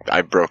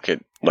 I broke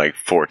it like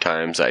 4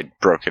 times. I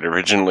broke it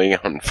originally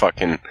on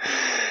fucking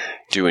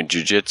doing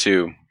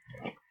jujitsu.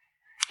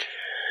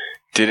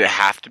 Did it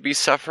have to be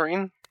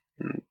suffering?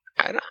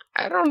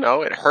 I don't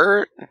know. It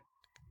hurt.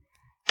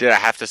 Did I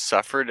have to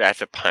suffer? Did I have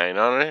to pine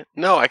on it?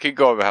 No, I could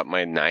go about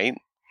my night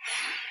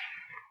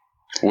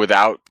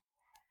without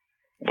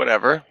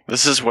whatever.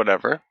 This is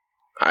whatever.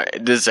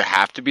 Does it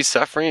have to be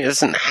suffering? It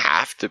doesn't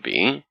have to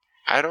be.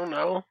 I don't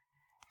know.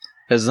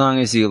 As long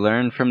as you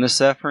learn from the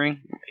suffering?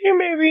 Yeah,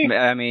 maybe.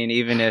 I mean,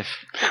 even if...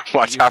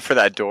 Watch out for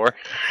that door.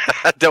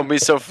 Don't be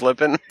so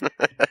flippant.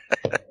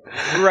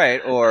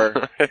 Right,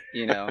 or,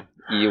 you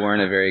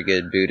weren't a very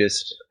good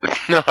Buddhist.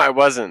 No, I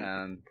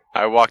wasn't.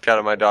 I walked out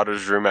of my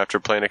daughter's room after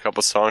playing a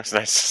couple songs,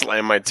 and I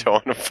slammed my toe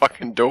on a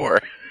fucking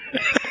door.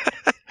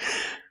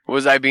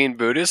 Was I being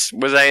Buddhist?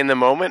 Was I in the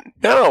moment?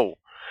 No.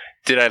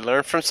 Did I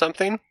learn from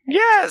something?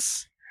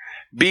 Yes.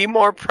 Be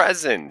more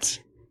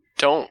present.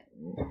 Don't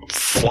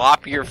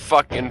flop your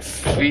fucking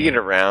feet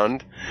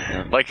around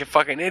like a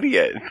fucking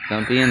idiot.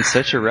 Don't be in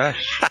such a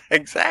rush.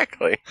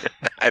 Exactly.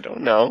 I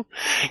don't know.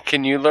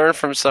 Can you learn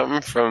from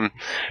something from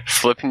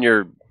flipping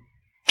your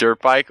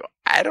dirt bike?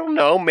 I don't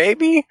know.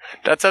 Maybe.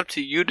 That's up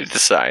to you to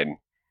decide.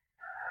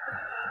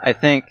 I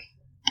think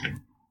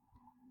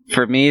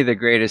for me, the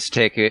greatest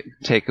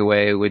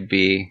takeaway would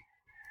be,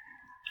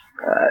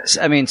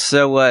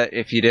 so what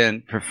if you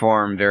didn't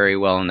perform very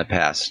well in the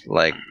past?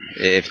 Like,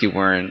 if you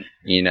weren't,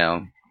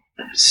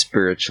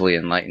 spiritually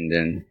enlightened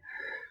in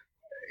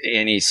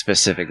any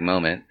specific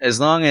moment. As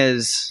long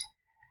as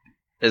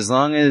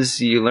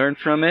you learn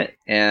from it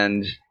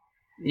and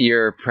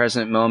your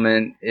present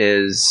moment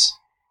is...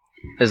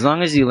 As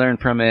long as you learn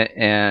from it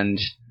and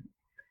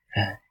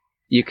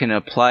you can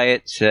apply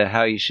it to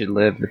how you should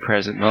live the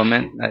present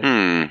moment,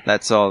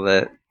 that's all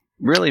that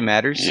really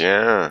matters.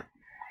 Yeah.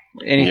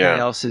 Anything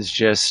else is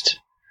just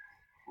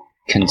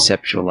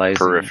conceptualizing.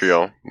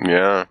 Peripheral.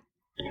 Yeah.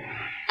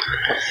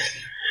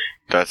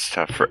 That's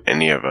tough for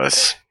any of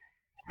us.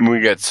 We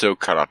get so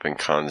caught up in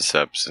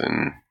concepts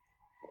and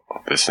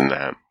this and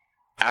that.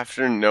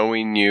 After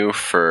knowing you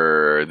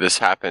this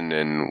happened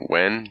in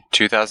when?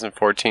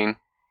 2014?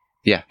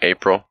 Yeah.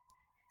 April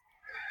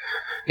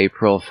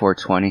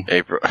 420.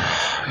 April.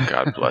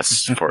 God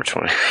bless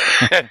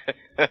 420.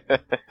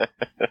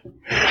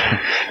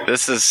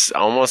 This is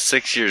almost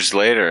 6 years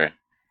later.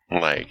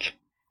 Like,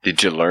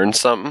 did you learn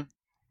something?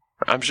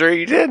 I'm sure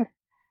you did.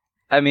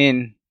 I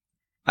mean,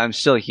 I'm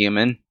still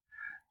human.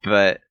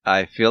 but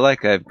I feel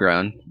like I've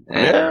grown.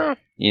 And, yeah.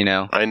 You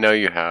know. I know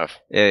you have.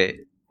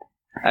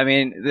 I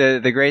mean,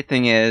 the great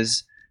thing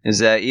is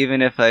that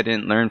even if I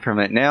didn't learn from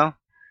it now,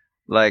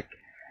 like,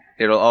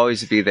 it'll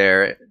always be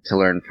there to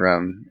learn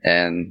from.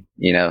 And,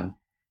 you know,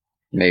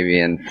 maybe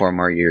in 4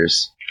 more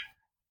years,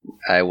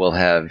 I will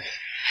have,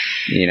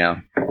 you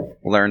know,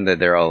 learned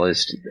that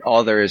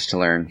all there is to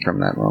learn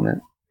from that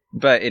moment.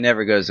 But it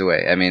never goes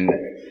away. I mean,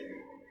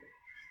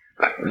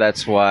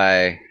 that's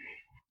why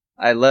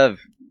I love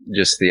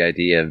just the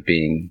idea of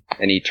being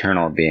an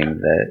eternal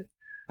being, that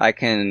I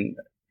can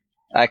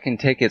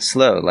take it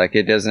slow. Like,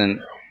 it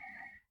doesn't,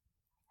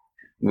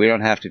 we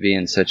don't have to be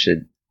in such a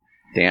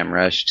damn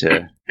rush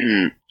to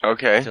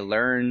okay, to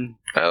learn.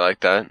 I like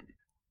that.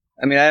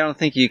 I mean, I don't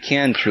think you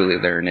can truly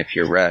learn if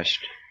you're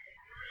rushed.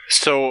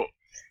 So,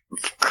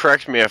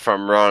 correct me if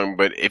I'm wrong,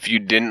 but if you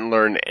didn't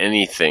learn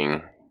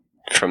anything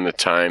from the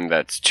time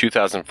that's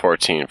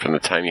 2014, from the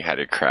time you had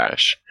a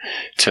crash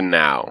to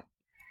now,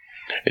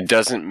 it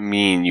doesn't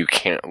mean you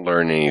can't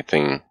learn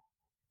anything.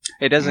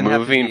 It doesn't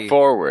moving have to be,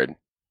 forward.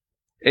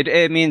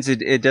 It means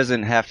it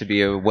doesn't have to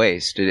be a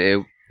waste.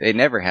 It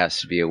never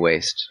has to be a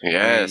waste.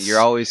 Yes, I mean, you're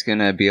always going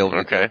to be able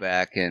to go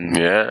back and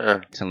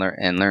to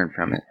learn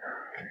from it.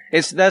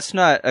 That's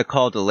not a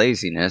call to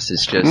laziness.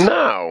 It's just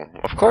no,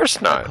 of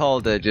course not. A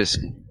call to just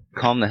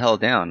calm the hell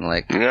down.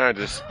 Like, yeah,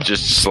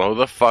 just slow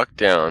the fuck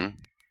down.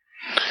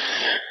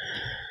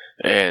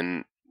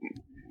 And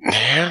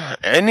yeah,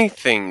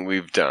 anything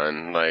we've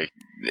done, like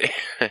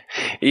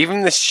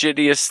even the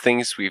shittiest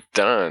things we've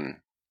done,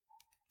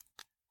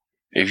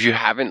 if you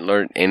haven't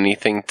learned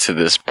anything to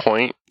this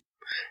point,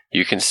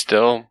 you can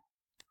still,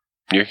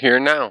 you're here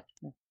now.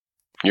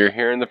 You're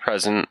here in the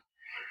present.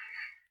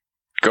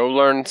 Go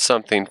learn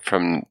something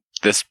from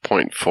this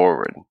point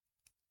forward.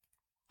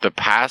 The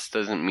past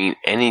doesn't mean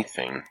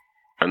anything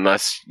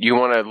unless you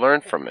want to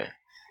learn from it.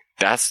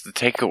 That's the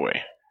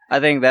takeaway. I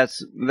think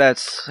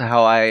that's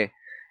how I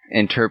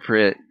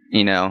interpret,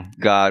 you know,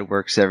 God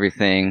works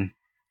everything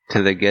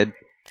to the good.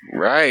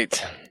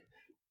 Right.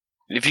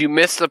 If you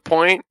miss the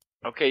point,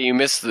 okay, you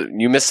miss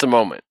the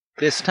moment.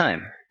 This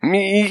time.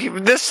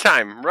 This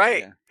time,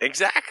 right? Yeah.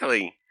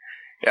 Exactly.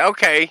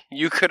 Okay,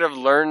 you could have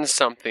learned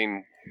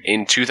something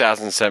in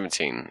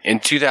 2017, in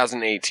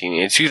 2018,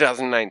 in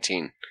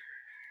 2019.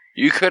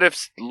 You could have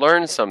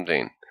learned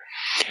something.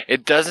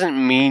 It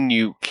doesn't mean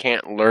you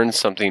can't learn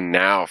something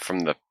now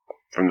from the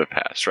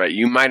past, right?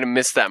 You might have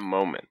missed that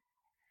moment.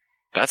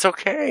 That's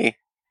okay.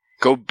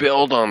 Go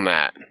build on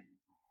that.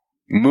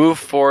 Move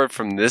forward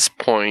from this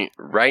point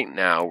right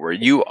now where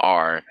you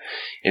are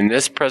in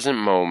this present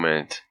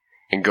moment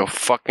and go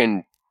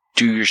fucking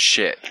do your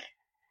shit.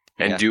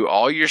 And do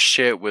all your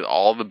shit with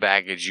all the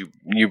baggage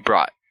you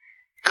brought.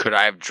 Could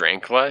I have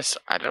drank less?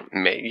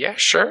 Yeah,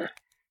 sure.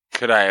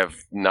 Could I have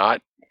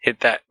not hit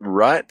that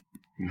rut?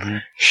 Mm-hmm.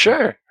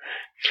 Sure.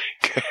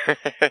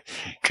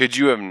 Could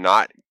you have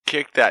not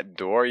kicked that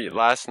door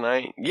last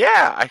night?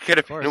 Yeah, I could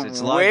have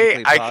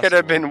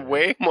been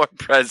way more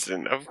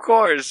present. Of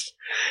course.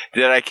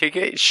 Did I kick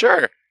it?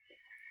 Sure.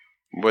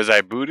 Was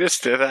I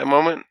Buddhist at that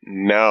moment?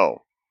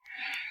 No.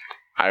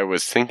 I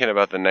was thinking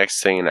about the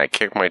next thing and I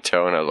kicked my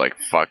toe and I was like,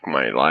 fuck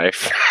my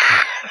life.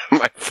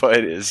 My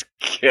foot is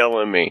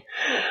killing me.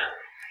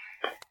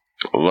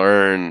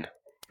 Learn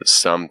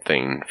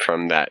something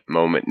from that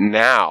moment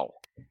now.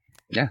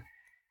 Yeah.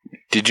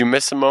 Did you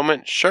miss a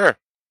moment? Sure.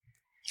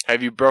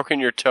 Have you broken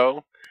your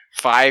toe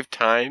 5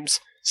 times?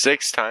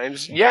 6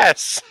 times?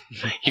 Yes.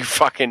 You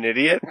fucking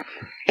idiot.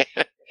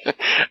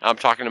 I'm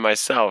talking to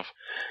myself.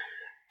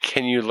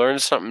 Can you learn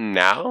something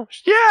now?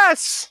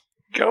 Yes.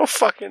 Go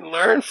fucking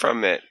learn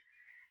from it.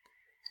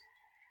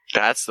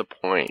 That's the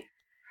point.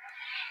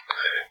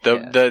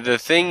 The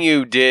thing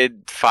you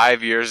did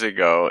 5 years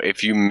ago,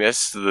 if you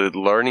missed the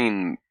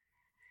learning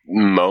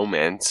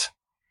moment,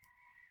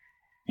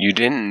 you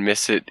didn't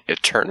miss it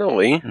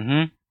eternally.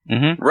 Mm-hmm.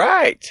 Mm-hmm.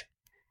 Right.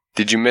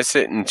 Did you miss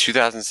it in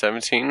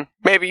 2017?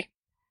 Maybe.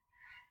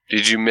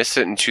 Did you miss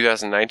it in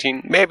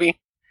 2019? Maybe.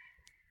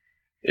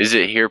 Is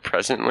it here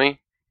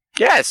presently?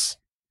 Yes.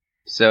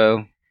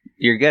 So,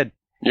 you're good.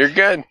 You're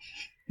good.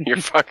 You're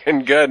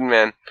fucking good,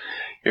 man.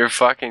 You're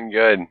fucking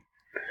good.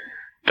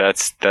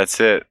 That's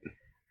it.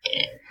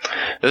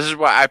 This is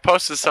why I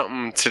posted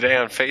something today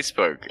on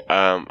Facebook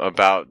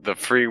about the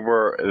free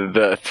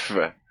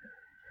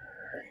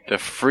the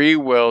free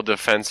will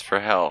defense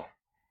for hell,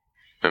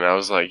 and I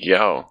was like,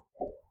 "Yo,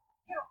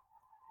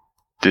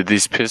 did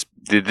these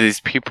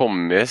people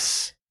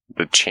miss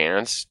the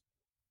chance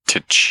to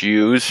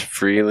choose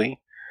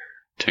freely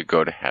to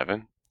go to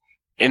heaven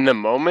in the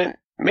moment?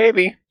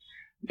 Maybe.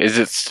 Is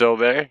it still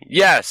there?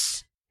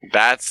 Yes.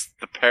 That's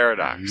the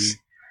paradox.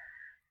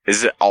 Mm-hmm.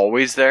 Is it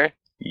always there?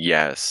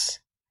 Yes.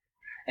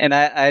 And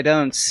I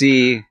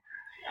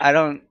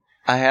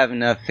have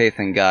enough faith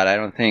in God.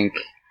 I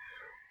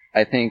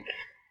think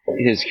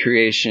his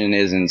creation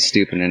isn't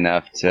stupid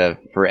enough to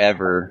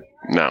forever,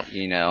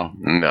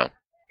 to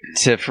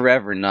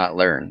forever not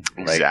learn.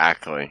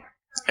 Exactly.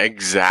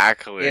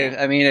 Exactly.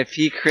 If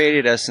he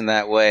created us in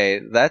that way,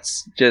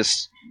 that's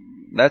just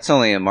that's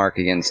only a mark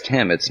against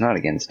him. It's not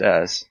against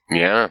us.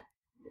 Yeah.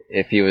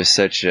 If he was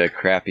such a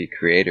crappy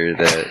creator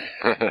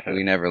that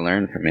we never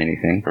learned from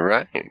anything.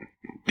 Right.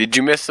 Did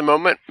you miss the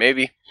moment?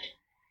 Maybe.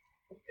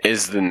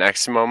 Is the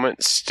next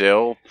moment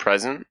still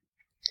present?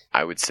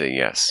 I would say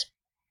yes.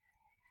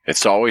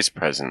 It's always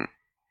present.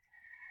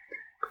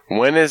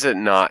 When is it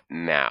not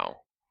now?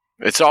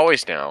 It's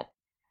always now.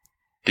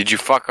 Did you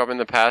fuck up in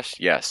the past?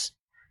 Yes.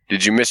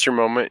 Did you miss your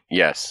moment?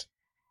 Yes.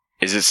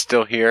 Is it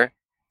still here?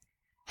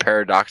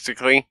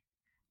 Paradoxically?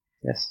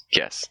 Yes.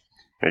 Yes.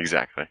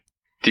 Exactly.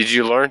 Did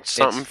you learn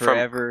something from...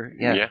 forever.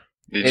 Yeah.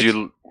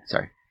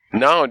 Sorry.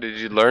 No, did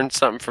you learn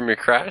something from your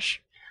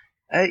crash?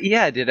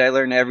 Yeah, did I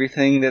learn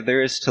everything that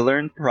there is to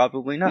learn?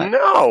 Probably not.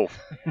 No.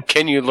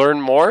 Can you learn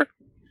more?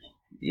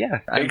 Yeah.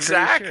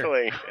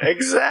 Exactly.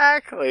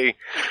 Exactly.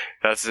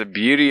 That's the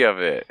beauty of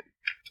it.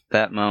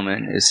 That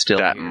moment is still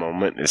here. That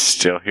moment is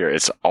still here.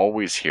 It's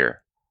always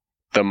here.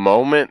 The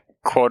moment,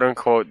 quote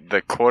unquote,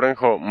 the quote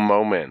unquote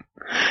moment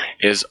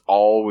is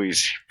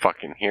always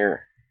fucking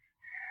here.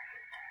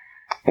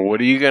 What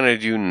are you going to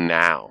do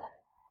now?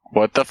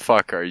 What the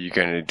fuck are you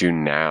going to do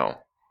now?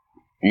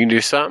 You can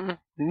do something?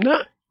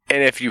 No.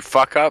 And if you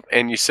fuck up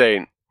and you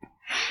say,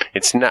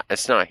 it's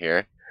not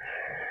here,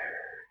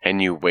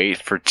 and you wait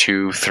for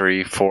 2,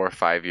 3, 4,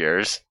 5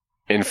 years,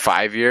 in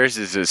 5 years,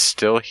 is it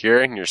still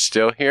here and you're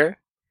still here?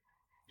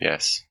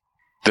 Yes.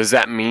 Does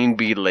that mean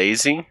be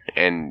lazy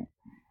and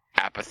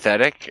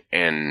apathetic?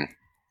 And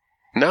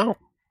no.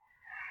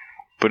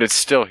 But it's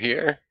still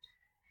here.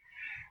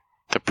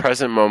 The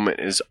present moment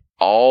is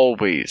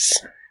always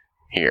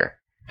here.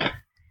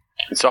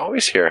 It's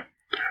always here.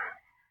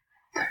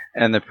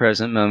 And the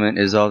present moment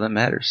is all that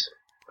matters.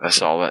 That's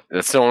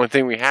the only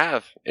thing we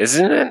have,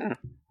 isn't it?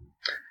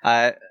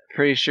 I'm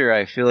pretty sure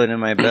I feel it in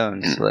my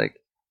bones. Like,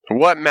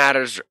 what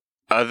matters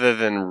other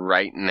than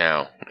right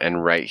now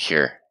and right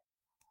here?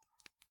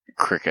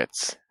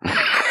 Crickets.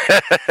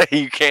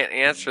 You can't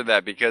answer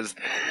that because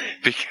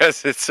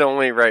it's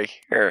only right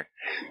here.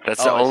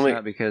 That's the only. It's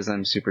not because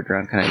I'm super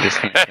drunk and I just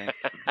can't think.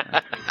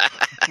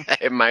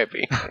 It might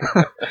be.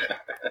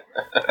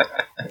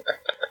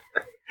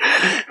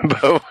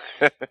 Both.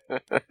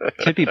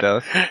 Could be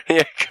both.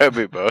 Yeah, could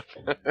be both.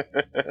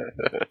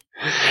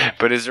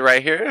 But is it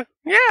right here?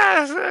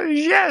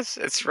 Yes,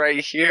 it's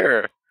right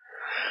here.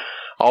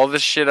 All the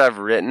shit I've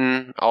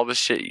written, all the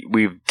shit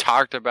we've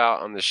talked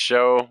about on the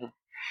show,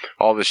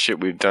 all the shit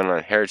we've done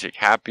on Heretic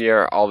Happy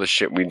Hour, all the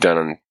shit we've done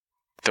on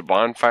the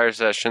bonfire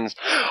sessions,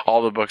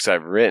 all the books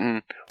I've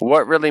written.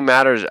 What really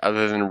matters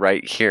other than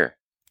right here?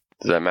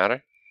 Does that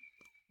matter?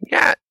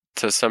 Yeah,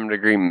 to some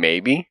degree,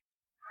 maybe.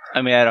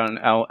 I mean, I don't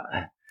know.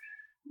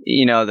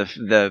 You know,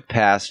 the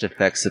past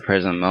affects the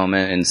present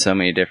moment in so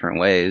many different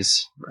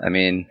ways. I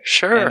mean,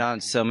 sure, and on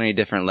so many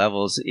different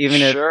levels.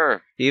 Even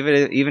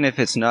if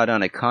it's not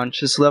on a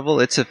conscious level,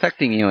 it's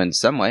affecting you in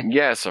some way.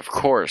 Yes, of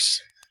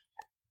course.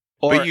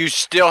 But you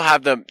still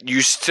have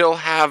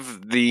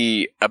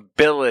the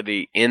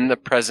ability in the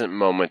present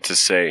moment to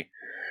say,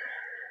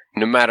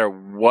 no matter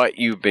what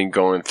you've been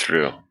going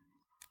through,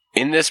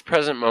 in this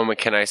present moment,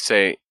 can I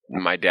say,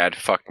 my dad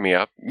fucked me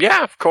up?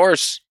 Yeah, of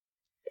course.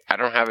 I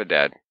don't have a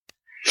dad.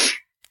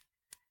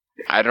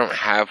 I don't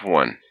have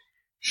one.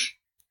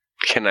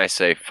 Can I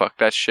say, fuck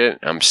that shit?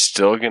 I'm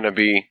still gonna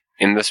be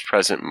in this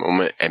present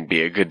moment and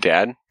be a good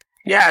dad?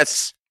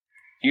 Yes!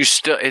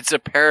 It's a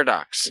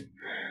paradox.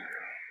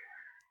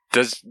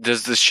 Does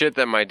the shit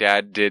that my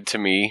dad did to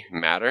me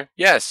matter?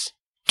 Yes.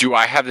 Do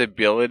I have the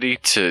ability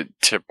to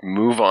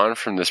move on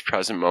from this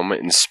present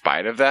moment in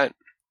spite of that?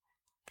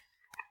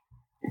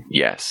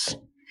 Yes.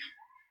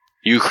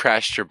 You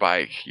crashed your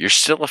bike. You're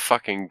still a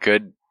fucking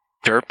good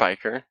dirt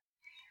biker.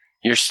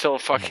 You're still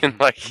fucking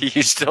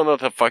you still know what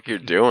the fuck you're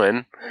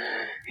doing.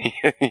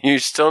 You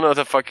still know what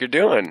the fuck you're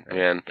doing,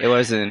 man. It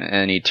wasn't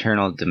an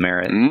eternal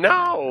demerit.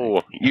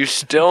 No! You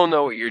still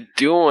know what you're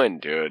doing,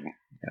 dude.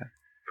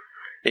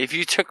 If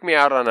you took me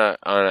out on a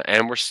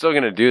and we're still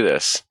gonna do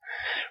this,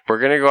 we're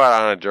gonna go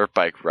out on a dirt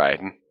bike ride.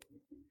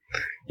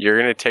 You're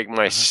gonna take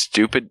my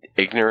stupid,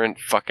 ignorant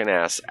fucking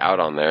ass out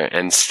on there,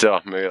 and still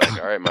I'm gonna be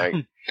like, all right,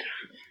 Mike,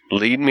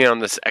 lead me on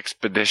this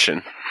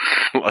expedition.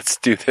 Let's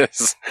do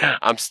this.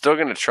 I'm still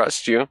gonna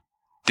trust you.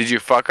 Did you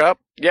fuck up?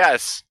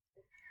 Yes.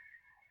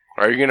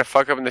 Are you gonna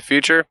fuck up in the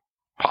future?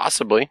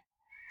 Possibly.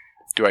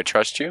 Do I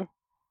trust you?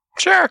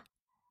 Sure.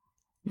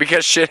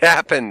 Because shit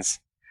happens.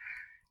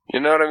 You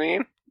know what I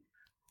mean?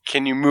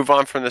 Can you move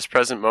on from this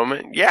present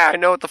moment? Yeah, I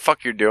know what the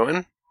fuck you're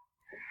doing.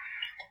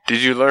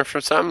 Did you learn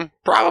from something?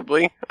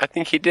 Probably. I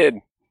think he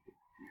did.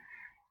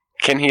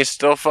 Can he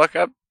still fuck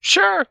up?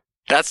 Sure.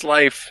 That's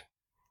life.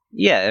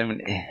 Yeah,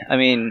 I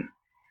mean,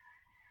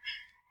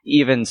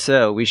 even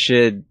so, we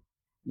shouldn't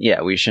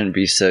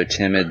be so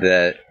timid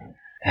that,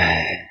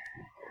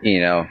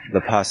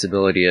 the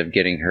possibility of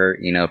getting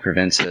hurt,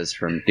 prevents us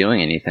from doing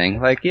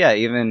anything. Like, yeah,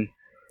 even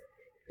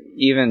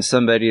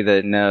somebody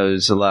that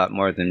knows a lot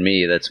more than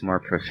me, that's more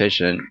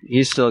proficient,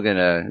 there's still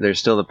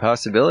the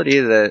possibility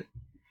that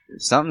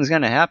something's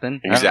gonna happen.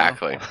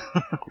 Exactly.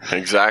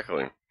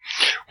 Exactly.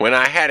 When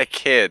I had a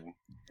kid,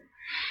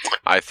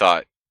 I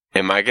thought,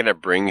 am I going to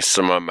bring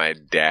some of my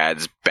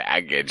dad's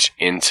baggage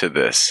into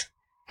this?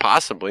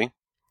 Possibly.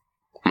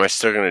 Am I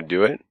still going to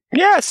do it?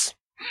 Yes.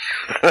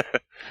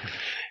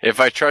 If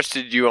I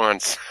trusted you on...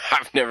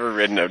 I've never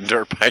ridden a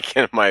dirt bike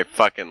in my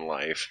fucking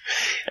life.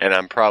 And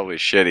I'm probably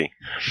shitty.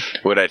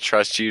 Would I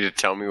trust you to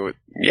tell me what...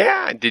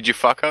 Yeah. Did you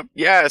fuck up?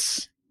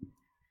 Yes.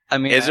 I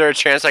mean... Is there a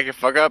chance I could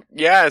fuck up?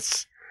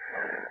 Yes.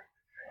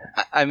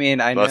 I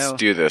mean, I know... Let's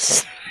do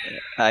this.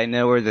 I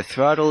know where the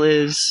throttle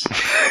is.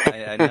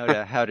 I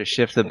know how to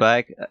shift the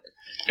bike.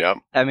 Yep.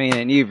 I mean,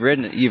 and you've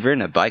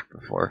ridden a bike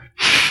before.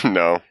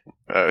 No.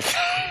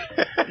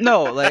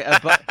 No, like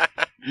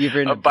you've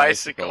ridden a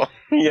bicycle.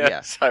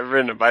 Yes, yeah. I've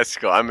ridden a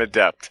bicycle. I'm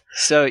adept.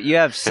 So you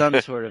have some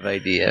sort of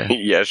idea.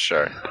 Yeah,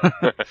 sure.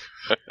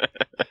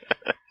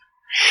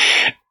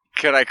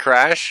 Could I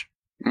crash?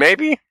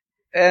 Maybe.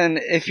 And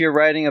if you're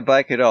riding a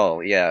bike at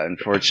all, yeah,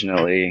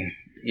 unfortunately,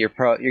 you're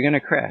going to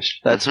crash.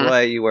 That's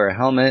why you wear a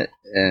helmet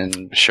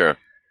and sure.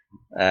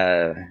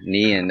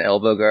 Knee and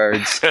elbow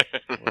guards.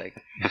 Like,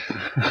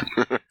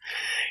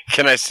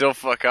 can I still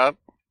fuck up?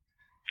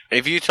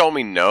 If you told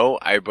me no,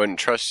 I wouldn't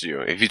trust you.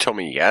 If you told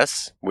me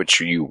yes, which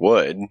you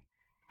would,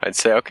 I'd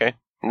say, okay,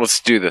 let's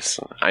do this.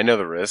 I know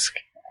the risk.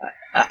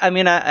 I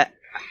mean,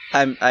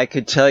 I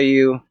could tell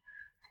you,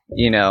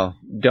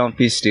 don't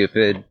be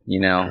stupid.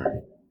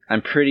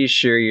 I'm pretty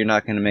sure you're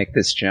not going to make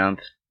this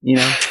jump.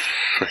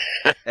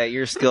 At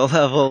your skill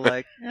level,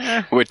 like,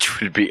 which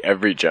would be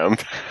every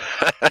jump.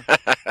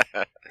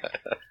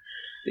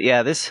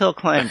 Yeah, this hill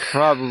climb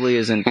probably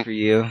isn't for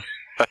you.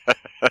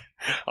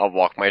 I'll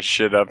walk my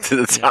shit up to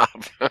the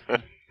top.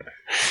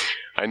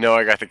 I know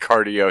I got the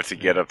cardio to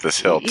get up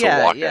this hill to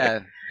walk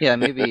it. Yeah,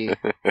 maybe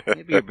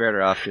you're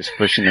better off just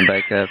pushing the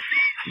bike up.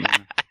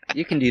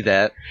 You can do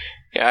that.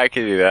 Yeah, I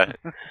can do that.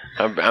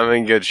 I'm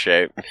in good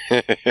shape.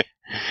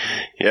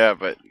 Yeah,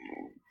 but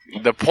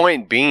the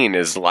point being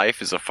is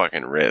life is a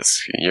fucking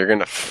risk. You're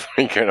gonna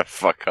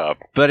fuck up.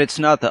 But it's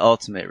not the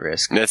ultimate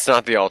risk. It's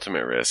not the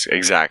ultimate risk.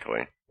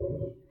 Exactly.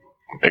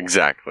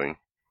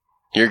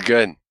 You're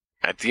good.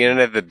 At the end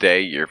of the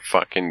day, you're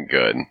fucking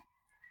good.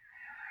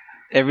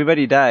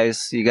 Everybody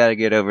dies, so you gotta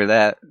get over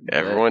that.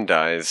 Everyone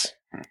dies.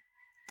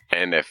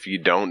 And if you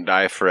don't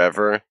die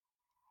forever,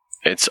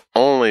 it's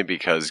only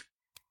because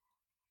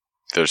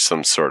there's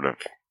some sort of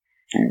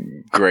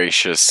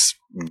gracious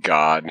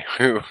God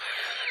who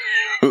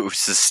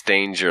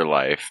sustains your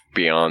life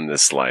beyond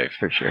this life.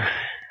 For sure.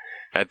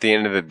 At the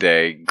end of the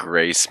day,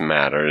 grace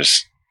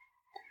matters.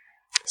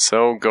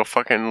 So go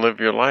fucking live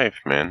your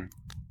life, man.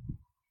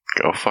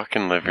 Go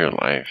fucking live your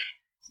life.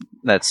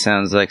 That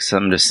sounds like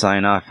something to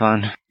sign off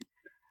on.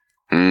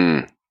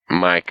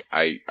 Mike,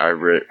 I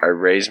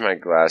raise my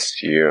glass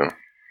to you.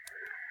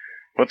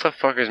 What the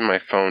fuck is my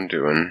phone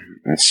doing?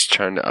 It's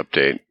trying to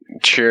update.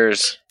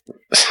 Cheers.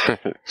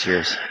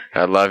 Cheers.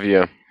 I love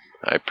you.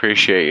 I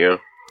appreciate you.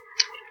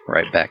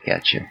 Right back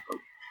at you.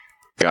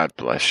 God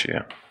bless you.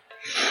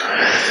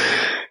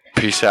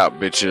 Peace out,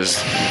 bitches.